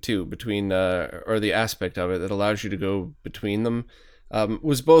command too between or the aspect of it that allows you to go between them.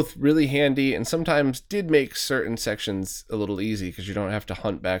 was both really handy and sometimes did make certain sections a little easy because you don't have to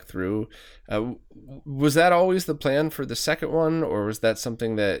hunt back through. Was that always the plan for the second one, or was that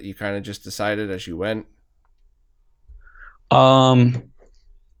something that you kind of just decided as you went? Um,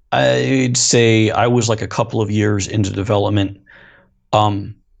 I'd say I was like a couple of years into development.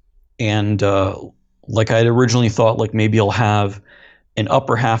 Um, and like I had originally thought, like maybe I'll have an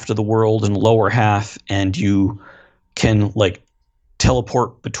upper half to the world and lower half, and you can like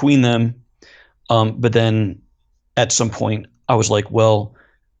teleport between them. But then at some point, I was like, well,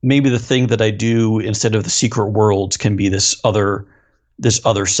 maybe the thing that I do instead of the secret worlds can be this other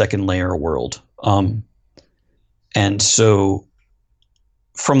second layer world. And so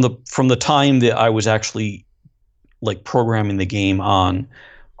from the time that I was actually like programming the game on,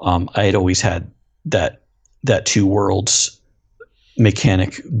 I had always had that that two worlds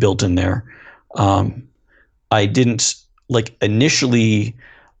mechanic built in there. Um, I didn't like initially.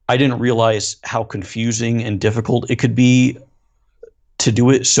 I didn't realize how confusing and difficult it could be to do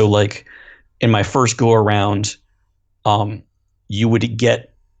it. So like in my first go around, um, you would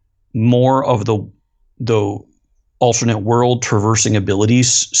get more of the alternate world traversing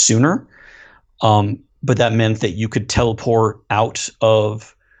abilities sooner. But that meant that you could teleport out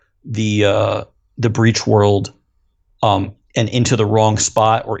of the breach world, and into the wrong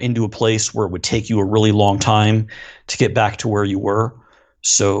spot or into a place where it would take you a really long time to get back to where you were.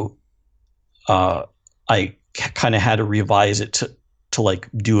 So uh, I kind of had to revise it to like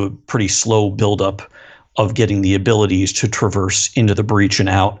do a pretty slow build up of getting the abilities to traverse into the breach and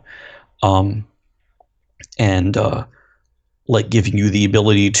out, um, and like giving you the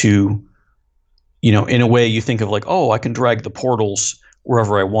ability to, in a way you think of like, oh, I can drag the portals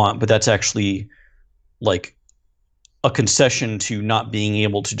wherever I want, but that's actually like a concession to not being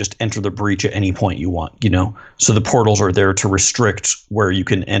able to just enter the breach at any point you want. So the portals are there to restrict where you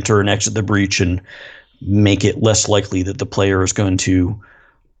can enter and exit the breach and make it less likely that the player is going to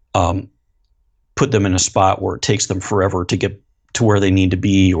um, put them in a spot where it takes them forever to get to where they need to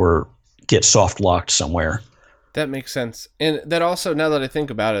be or get soft locked somewhere. That makes sense. And that also, now that I think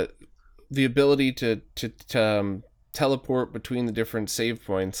about it, the ability to teleport between the different save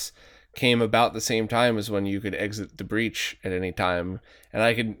points came about the same time as when you could exit the breach at any time. And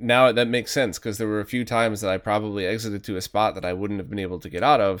I could now, that makes sense, because there were a few times that I probably exited to a spot that I wouldn't have been able to get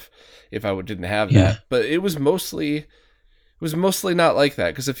out of if I didn't have Yeah. that. But it was mostly not like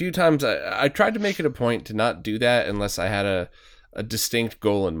that, because a few times I tried to make it a point to not do that unless I had a distinct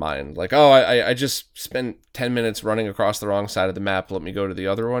goal in mind. Like, oh, I just spent 10 minutes running across the wrong side of the map. Let me go to the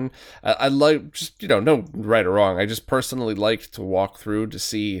other one. I like, just, no right or wrong. I just personally liked to walk through to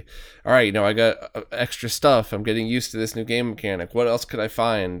see, all right, I got extra stuff. I'm getting used to this new game mechanic. What else could I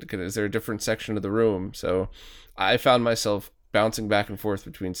find? Is there a different section of the room? So I found myself bouncing back and forth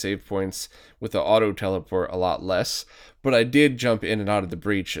between save points with the auto teleport a lot less, but I did jump in and out of the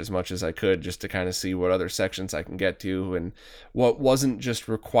breach as much as I could just to kind of see what other sections I can get to and what wasn't just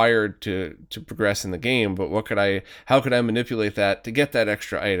required to progress in the game, but how could I manipulate that to get that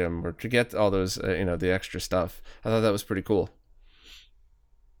extra item or to get all those the extra stuff. I thought that was pretty cool.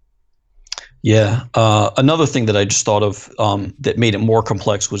 Yeah. Another thing that I just thought of, that made it more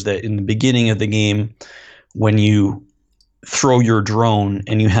complex was that in the beginning of the game, when you throw your drone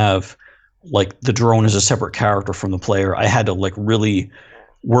and you have like the drone is a separate character from the player, I had to like really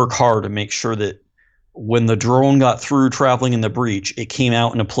work hard to make sure that when the drone got through traveling in the breach, it came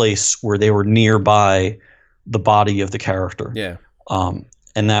out in a place where they were nearby the body of the character. Yeah.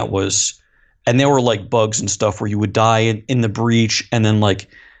 And there were like bugs and stuff where you would die in the breach and then like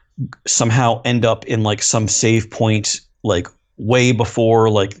somehow end up in like some save point like way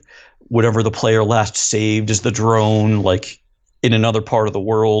before like whatever the player last saved is the drone, like in another part of the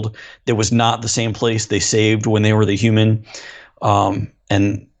world that was not the same place they saved when they were the human.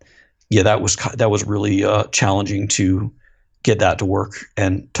 And yeah, that was really challenging to get that to work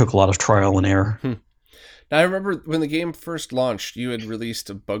and took a lot of trial and error. Now, I remember when the game first launched, you had released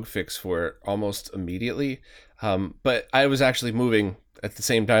a bug fix for it almost immediately. But I was actually moving at the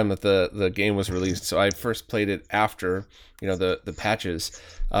same time that the game was released, so I first played it after the patches.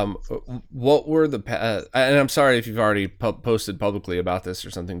 What were and I'm sorry if you've already posted publicly about this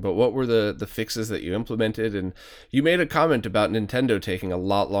or something, but what were the fixes that you implemented? And you made a comment about Nintendo taking a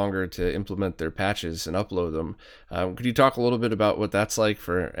lot longer to implement their patches and upload them. Could you talk a little bit about what that's like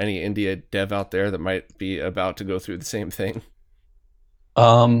for any indie dev out there that might be about to go through the same thing?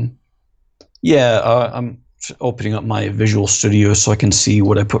 Um, yeah, I'm opening up my Visual Studio so I can see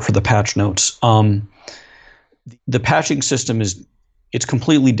what I put for the patch notes. The patching system it's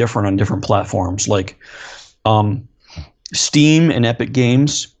completely different on different platforms. Like, um, Steam and Epic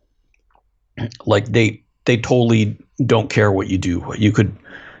Games, like they totally don't care what you do. You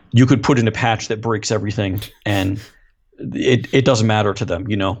could put in a patch that breaks everything, and it doesn't matter to them.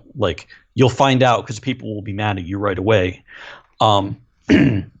 Like you'll find out because people will be mad at you right away. Um,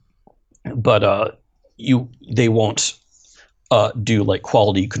 but you they won't do like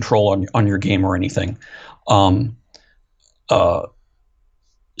quality control on your game or anything. Um, uh,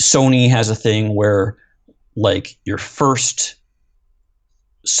 Sony has a thing where like your first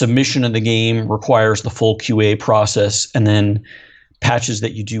submission of the game requires the full QA process, and then patches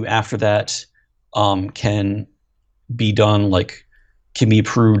that you do after that can be done like can be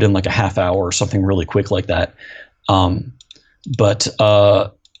approved in like a half hour or something really quick like that. Um, but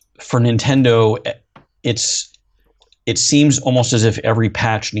for Nintendo, it's it seems almost as if every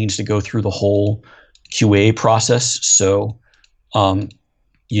patch needs to go through the whole QA process. So um,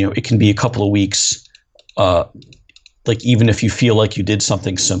 it can be a couple of weeks. Uh, like even if you feel like you did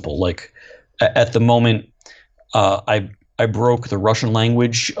something simple, like at the moment, I broke the Russian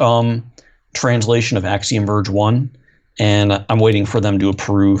language translation of Axiom Verge 1, and I'm waiting for them to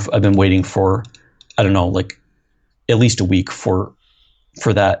approve. I've been waiting for, I don't know, like at least a week for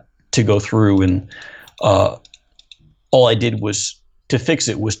that to go through, and uh, all I did was to fix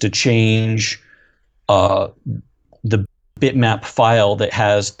it was to change uh, the bitmap file that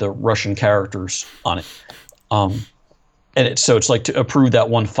has the Russian characters on it. Um, so it's like to approve that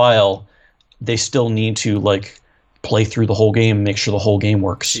one file, they still need to like play through the whole game, make sure the whole game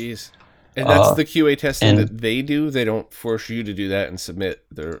works. Jeez. And that's Uh, the QA testing and that they do. They don't force you to do that and submit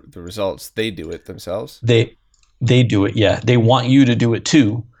the results. They do it themselves. they do it. Yeah, they want you to do it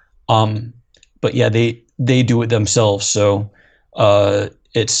too. Um, but yeah, they do it themselves. So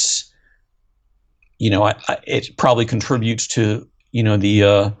it's it probably contributes to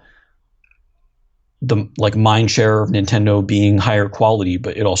the like mind share of Nintendo being higher quality,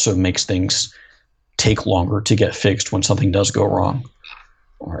 but it also makes things take longer to get fixed when something does go wrong.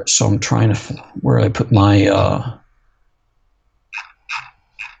 All right, so I'm trying to where I put my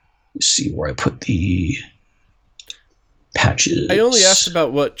let's see where I put the I only asked patches.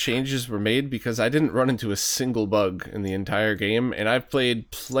 about what changes were made because I didn't run into a single bug in the entire game, and I've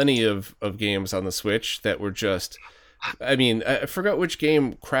played plenty of games on the Switch that were just. I mean, I forgot which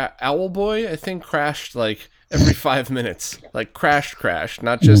game. Owlboy, I think, crashed like every 5 minutes. Like crashed,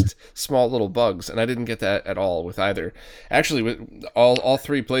 not just small little bugs. And I didn't get that at all with either. Actually, with all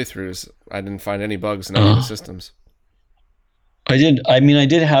three playthroughs, I didn't find any bugs in any of the Uh, systems. I did. I mean, I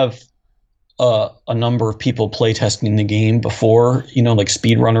did have a number of people playtesting the game before, like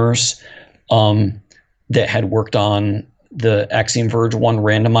speedrunners that had worked on the Axiom Verge 1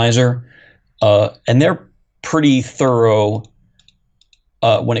 randomizer. And they're pretty thorough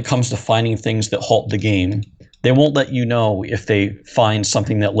when it comes to finding things that halt the game. They won't let you know if they find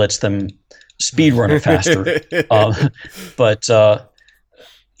something that lets them speedrun it faster. Uh, but,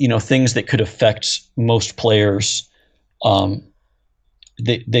 things that could affect most players, um,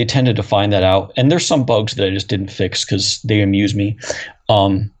 they tended to find that out. And there's some bugs that I just didn't fix because they amuse me.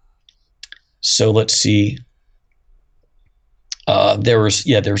 Um, so let's see.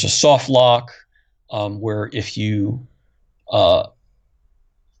 There's a soft lock where if you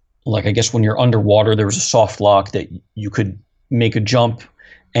like I guess when you're underwater, there was a soft lock that you could make a jump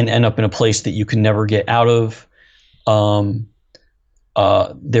and end up in a place that you can never get out of. Um,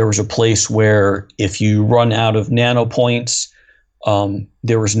 there was a place where if you run out of nano points,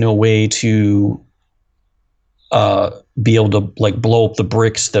 there was no way to be able to like blow up the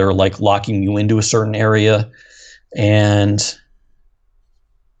bricks that are like locking you into a certain area, and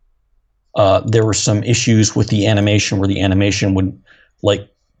there were some issues with the animation where the animation would like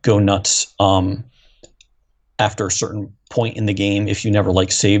go nuts after a certain point in the game if you never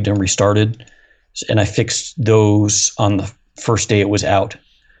like saved and restarted. And I fixed those on the first day it was out,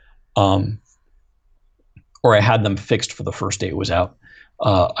 um, or I had them fixed for the first day it was out.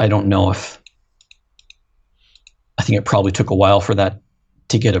 I don't know if I think it probably took a while for that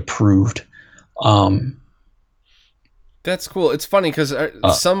to get approved. Um, That's cool. It's funny because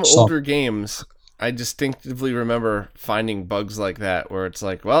some so older games, I distinctively remember finding bugs like that where it's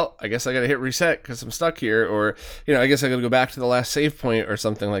like, well, I guess I got to hit reset because I'm stuck here, or I guess I got to go back to the last save point or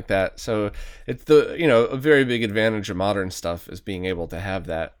something like that. So it's a very big advantage of modern stuff is being able to have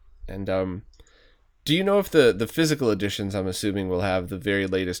that. And do you know if the physical editions, I'm assuming, will have the very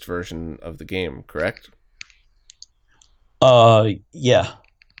latest version of the game? Correct. yeah,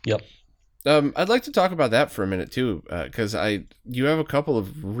 yep. I'd like to talk about that for a minute too, because you have a couple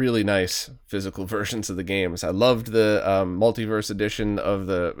of really nice physical versions of the games. I loved the multiverse edition of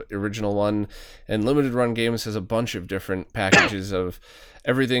the original one, and Limited Run Games has a bunch of different packages of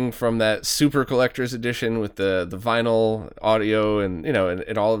everything from that super collector's edition with the vinyl audio and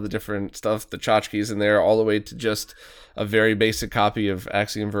and all of the different stuff, the tchotchkes in there, all the way to just a very basic copy of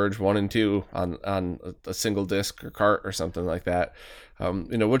Axiom Verge 1 and 2 on a single disc or cart or something like that.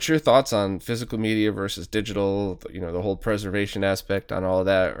 What's your thoughts on physical media versus digital? The whole preservation aspect on all of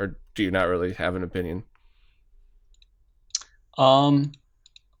that, or do you not really have an opinion? Um,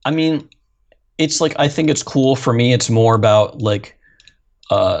 I mean, it's like I think it's cool for me. It's more about like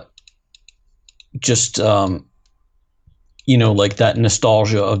uh just like that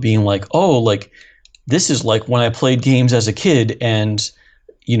nostalgia of being like, oh, like this is like when I played games as a kid, and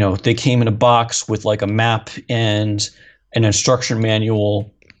they came in a box with like a map and an instruction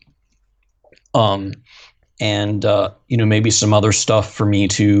manual, um and maybe some other stuff for me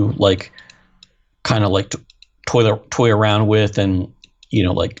to like kind of like toy around with, and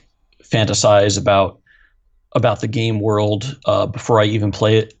like fantasize about the game world before I even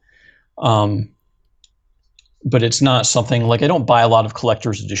play it. Um, but it's not something like I don't buy a lot of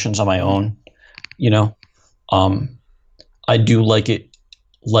collector's editions on my Mm-hmm. own. You know, um, I do like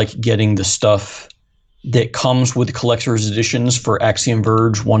getting the stuff that comes with collector's editions for Axiom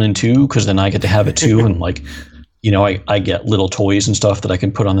Verge 1 and 2, because then I get to have it too. And like, I get little toys and stuff that I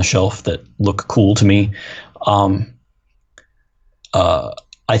can put on the shelf that look cool to me. Um, uh,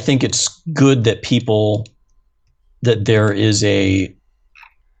 I think it's good that there is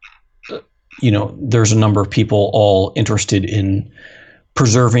there's a number of people all interested in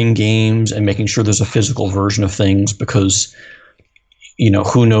preserving games and making sure there's a physical version of things, because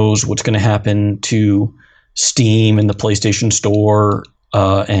who knows what's going to happen to Steam and the PlayStation Store,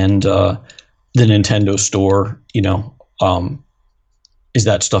 and the Nintendo Store. Is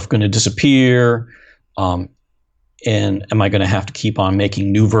that stuff going to disappear? And am I going to have to keep on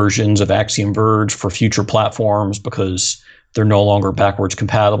making new versions of Axiom Verge for future platforms because they're no longer backwards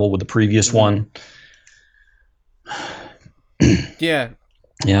compatible with the previous Mm-hmm. one? Yeah.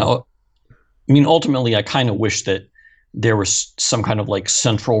 Yeah, I mean, ultimately, I kind of wish that there was some kind of like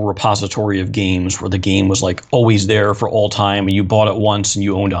central repository of games where the game was like always there for all time, and you bought it once and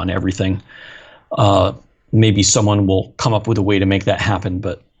you owned on everything. Uh, Maybe someone will come up with a way to make that happen,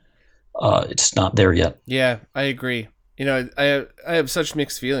 but it's not there yet. Yeah, I agree. I have such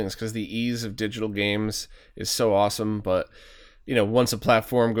mixed feelings because the ease of digital games is so awesome, but once a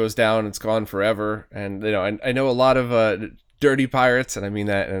platform goes down, it's gone forever. And I know a lot of dirty pirates, and I mean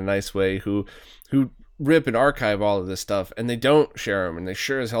that in a nice way, who rip and archive all of this stuff, and they don't share them, and they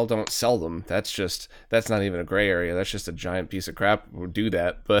sure as hell don't sell them. That's not even a gray area. That's just a giant piece of crap who would do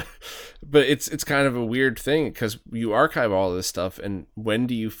that. But it's kind of a weird thing because you archive all of this stuff, and when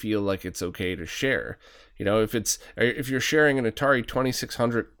do you feel like it's okay to share? If you're sharing an Atari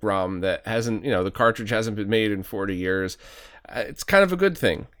 2600 ROM that hasn't, the cartridge hasn't been made in 40 years, it's kind of a good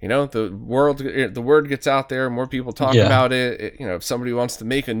thing. The word gets out there, more people talk Yeah, about it. If somebody wants to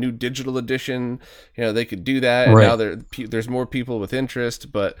make a new digital edition, they could do that. And now right. there's more people with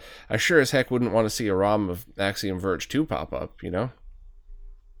interest. But I sure as heck wouldn't want to see a ROM of Axiom Verge 2 pop up.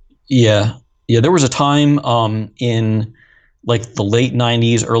 Yeah, yeah. There was a time in like the late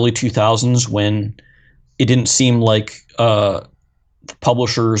 '90s, early 2000s when it didn't seem like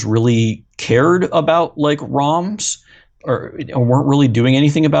publishers really cared about like ROMs, or weren't really doing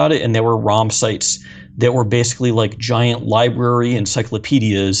anything about it. And there were ROM sites that were basically like giant library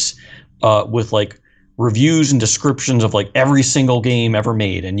encyclopedias with like reviews and descriptions of like every single game ever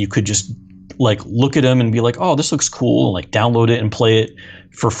made. And you could just like look at them and be like, oh, this looks cool, and like download it and play it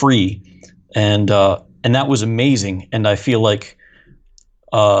for free. And that was amazing. And I feel like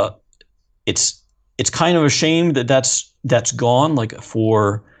uh, it's it's kind of a shame that that's gone, like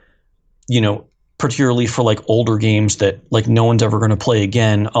for you know particularly for like older games that like no one's ever going to play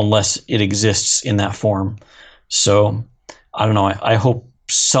again unless it exists in that form. So I don't know. I hope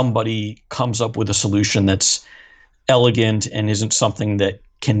somebody comes up with a solution that's elegant and isn't something that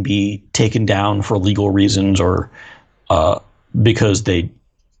can be taken down for legal reasons, or uh, because they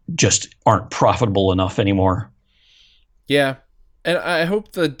just aren't profitable enough anymore. Yeah. And I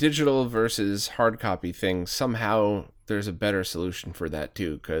hope the digital versus hard copy thing somehow there's a better solution for that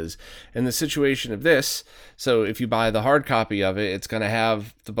too. Because in the situation of this, so if you buy the hard copy of it, it's going to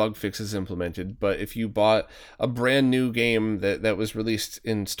have the bug fixes implemented. But if you bought a brand new game that was released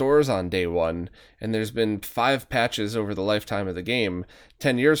in stores on day one, and there's been 5 patches over the lifetime of the game,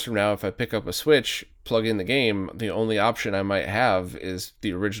 10 years from now, if I pick up a Switch, plug in the game, the only option I might have is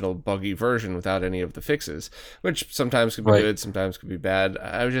the original buggy version without any of the fixes, which sometimes could be Right. good, sometimes could be bad.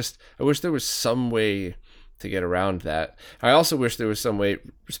 I wish there was some way to get around that. I also wish there was some way,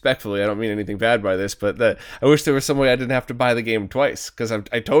 respectfully, I don't mean anything bad by this, but that I wish there was some way I didn't have to buy the game twice, because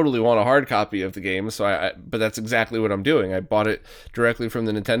I totally want a hard copy of the game. But that's exactly what I'm doing. I bought it directly from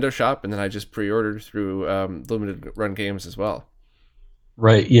the Nintendo shop, and then I just pre-ordered through limited run games as well.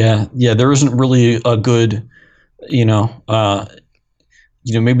 Right. Yeah. Yeah. There isn't really a good, you know,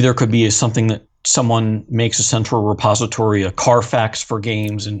 maybe there could be something that someone makes a central repository, a Carfax for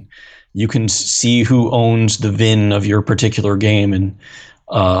games, and you can see who owns the VIN of your particular game. And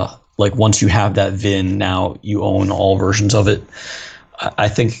like once you have that VIN, now you own all versions of it. I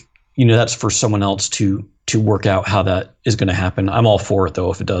think, that's for someone else to work out how that is going to happen. I'm all for it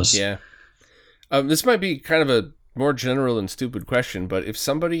though, if it does. Yeah. This might be kind of a more general and stupid question, but if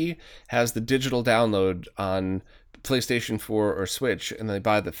somebody has the digital download on PlayStation 4 or Switch and they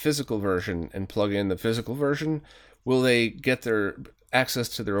buy the physical version and plug in the physical version, will they get their access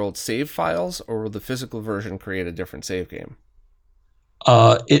to their old save files, or will the physical version create a different save game?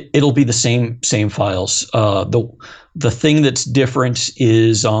 It'll be the same files. The thing that's different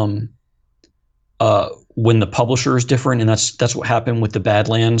is when the publisher is different, and that's what happened with the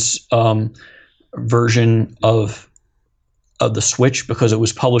Badlands version of the Switch, because it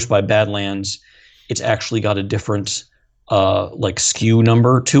was published by Badlands. It's actually got a different like SKU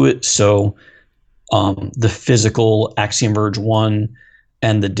number to it. So the physical Axiom Verge 1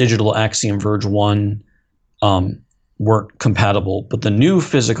 and the digital Axiom Verge 1 weren't compatible, but the new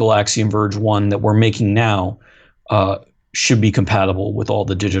physical Axiom Verge 1 that we're making now should be compatible with all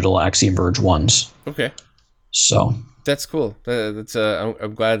the digital Axiom Verge 1s. Okay, So that's cool.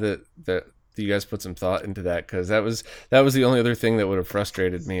 I'm glad that you guys put some thought into that, because that was the only other thing that would have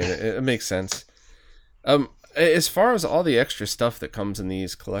frustrated me, and it makes sense. As far as all the extra stuff that comes in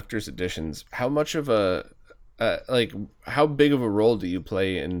these collector's editions, how much of how big of a role do you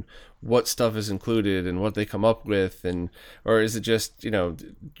play in what stuff is included and what they come up with, or is it just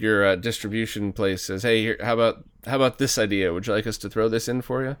your distribution place says, hey, here, how about this idea? Would you like us to throw this in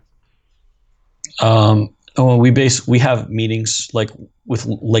for you? we have meetings like with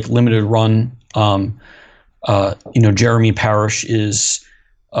like limited run. Jeremy Parrish is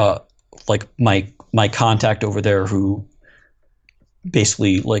like my contact over there, who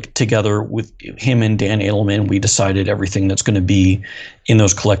basically, like, together with him and Dan Edelman, we decided everything that's going to be in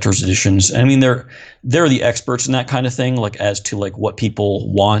those collector's editions. I mean, they're the experts in that kind of thing, like as to like what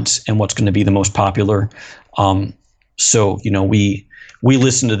people want and what's going to be the most popular. So we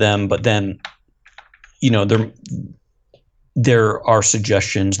listen to them, but then there are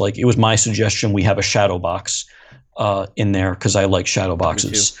suggestions. Like, it was my suggestion we have a shadow box in there because I like shadow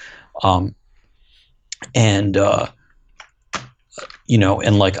boxes. And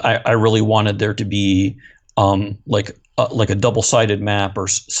and like I really wanted there to be like a double-sided map or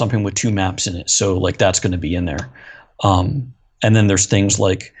something with 2 maps in it. So like that's going to be in there. And then there's things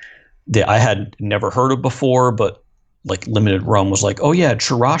like that I had never heard of before, but like Limited Run was like, oh yeah,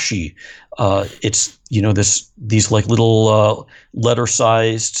 Chirashi. It's these like little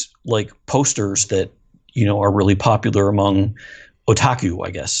letter-sized like posters that are really popular among otaku,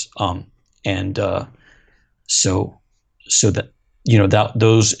 I guess. So that that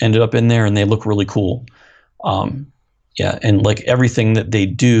those ended up in there, and they look really cool. And like everything that they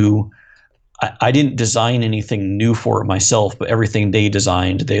do, I didn't design anything new for it myself, but everything they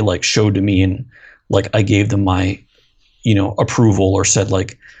designed, they like showed to me, and like I gave them my approval, or said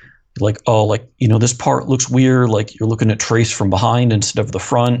like oh, like this part looks weird, like you're looking at Trace from behind instead of the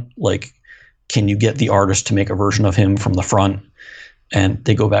front, like can you get the artist to make a version of him from the front? And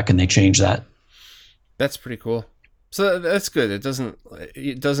they go back and they change that. That's pretty cool. So that's good. It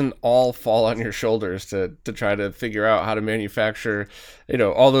doesn't all fall on your shoulders to try to figure out how to manufacture,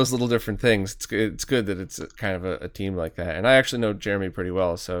 all those little different things. It's good that it's kind of a team like that. And I actually know Jeremy pretty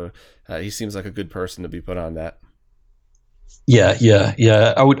well, so he seems like a good person to be put on that.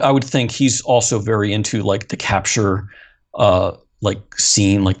 Yeah. I would think he's also very into like the capture, like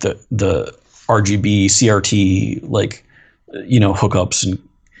scene, like the RGB CRT, like hookups, and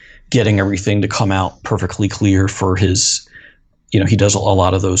getting everything to come out perfectly clear for his, he does a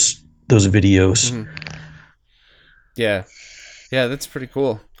lot of those videos. Mm-hmm. Yeah, that's pretty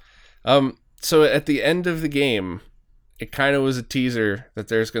cool. So at the end of the game, it kind of was a teaser that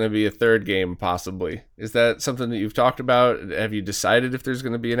there's going to be a third game possibly. Is that something that you've talked about? Have you decided if there's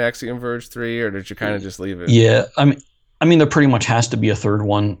going to be an Axiom Verge 3, or did you kind of just leave it? Yeah, I mean, there pretty much has to be a third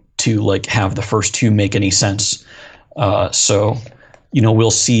one to like have the first two make any sense. So, we'll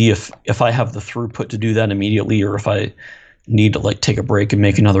see if I have the throughput to do that immediately, or if I need to like take a break and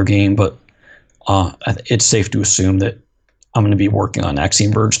make another game. But it's safe to assume that I'm going to be working on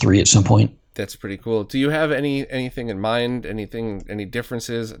Axiom Verge 3 at some point. That's pretty cool. Do you have anything in mind? Any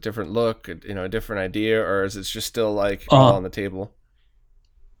differences? A different look? A different idea, or is it just still like all on the table?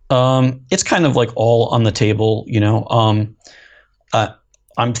 It's kind of like all on the table.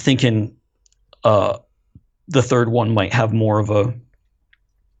 I'm thinking the third one might have more of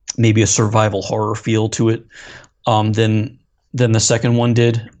maybe a survival horror feel to it than the second one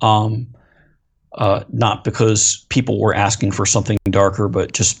did. Not because people were asking for something darker,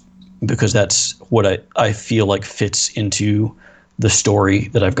 but just because that's what I feel like fits into the story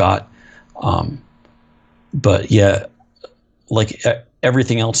that I've got. But yeah, like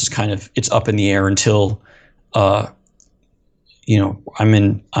everything else is it's up in the air until, I'm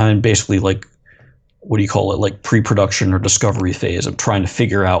in basically like, what do you call it? Like pre-production or discovery phase. I'm trying to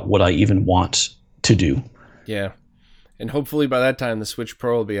figure out what I even want to do. Yeah. And hopefully by that time the Switch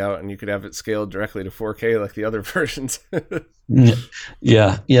Pro will be out and you could have it scaled directly to 4K like the other versions.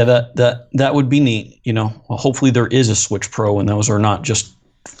 Yeah, that would be neat. Well, hopefully there is a Switch Pro and those are not just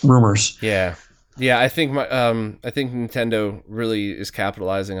rumors. Yeah, I think I think Nintendo really is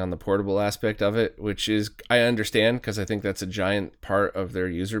capitalizing on the portable aspect of it, which is, I understand, because I think that's a giant part of their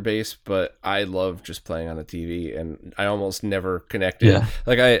user base, but I love just playing on the TV, and I almost never connected. Yeah.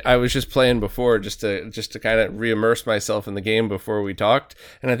 Like I was just playing before just to kind of re-immerse myself in the game before we talked,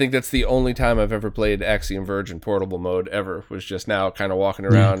 and I think that's the only time I've ever played Axiom Verge in portable mode ever, was just now kind of walking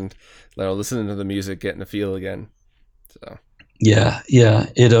around, listening to the music, getting a feel again. So. Yeah.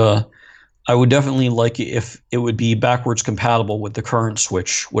 I would definitely like it if it would be backwards compatible with the current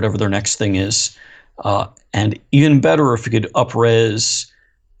Switch, whatever their next thing is. And even better if you could up-res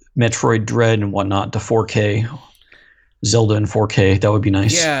Metroid Dread and whatnot to 4K, Zelda in 4K. That would be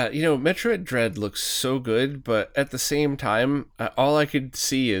nice. Yeah, Metroid Dread looks so good, but at the same time, all I could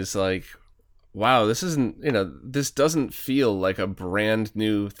see is like, wow, this this doesn't feel like a brand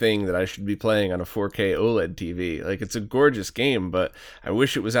new thing that I should be playing on a 4K OLED TV. Like, it's a gorgeous game, but I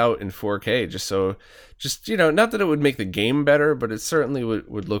wish it was out in 4K just not that it would make the game better, but it certainly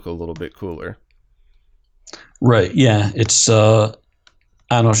would look a little bit cooler. Right. Yeah. It's, I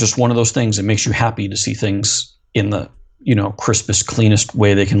don't know, it's just one of those things that makes you happy to see things in the, crispest, cleanest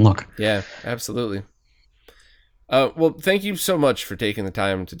way they can look. Yeah, absolutely. Well, thank you so much for taking the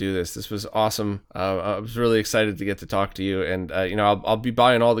time to do this. This was awesome. I was really excited to get to talk to you, and I'll be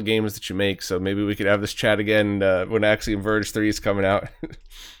buying all the games that you make. So maybe we could have this chat again when Axiom Verge 3 is coming out.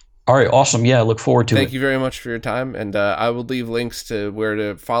 All right, awesome. Yeah, I look forward to it. Thank you very much for your time, and I will leave links to where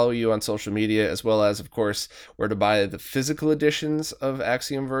to follow you on social media, as well as, of course, where to buy the physical editions of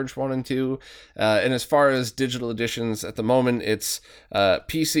Axiom Verge 1 and 2. And as far as digital editions, at the moment, it's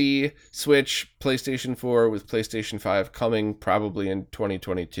PC, Switch, PlayStation 4, with PlayStation 5 coming probably in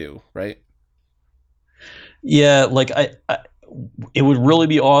 2022, right? Yeah, like it would really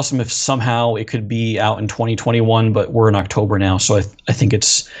be awesome if somehow it could be out in 2021, but we're in October now, so I think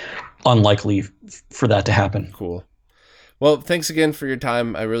it's unlikely for that to happen. Cool. Well, thanks again for your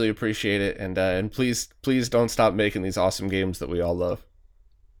time. I really appreciate it, and please don't stop making these awesome games that we all love.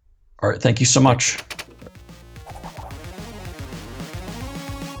 All right, thank you so much.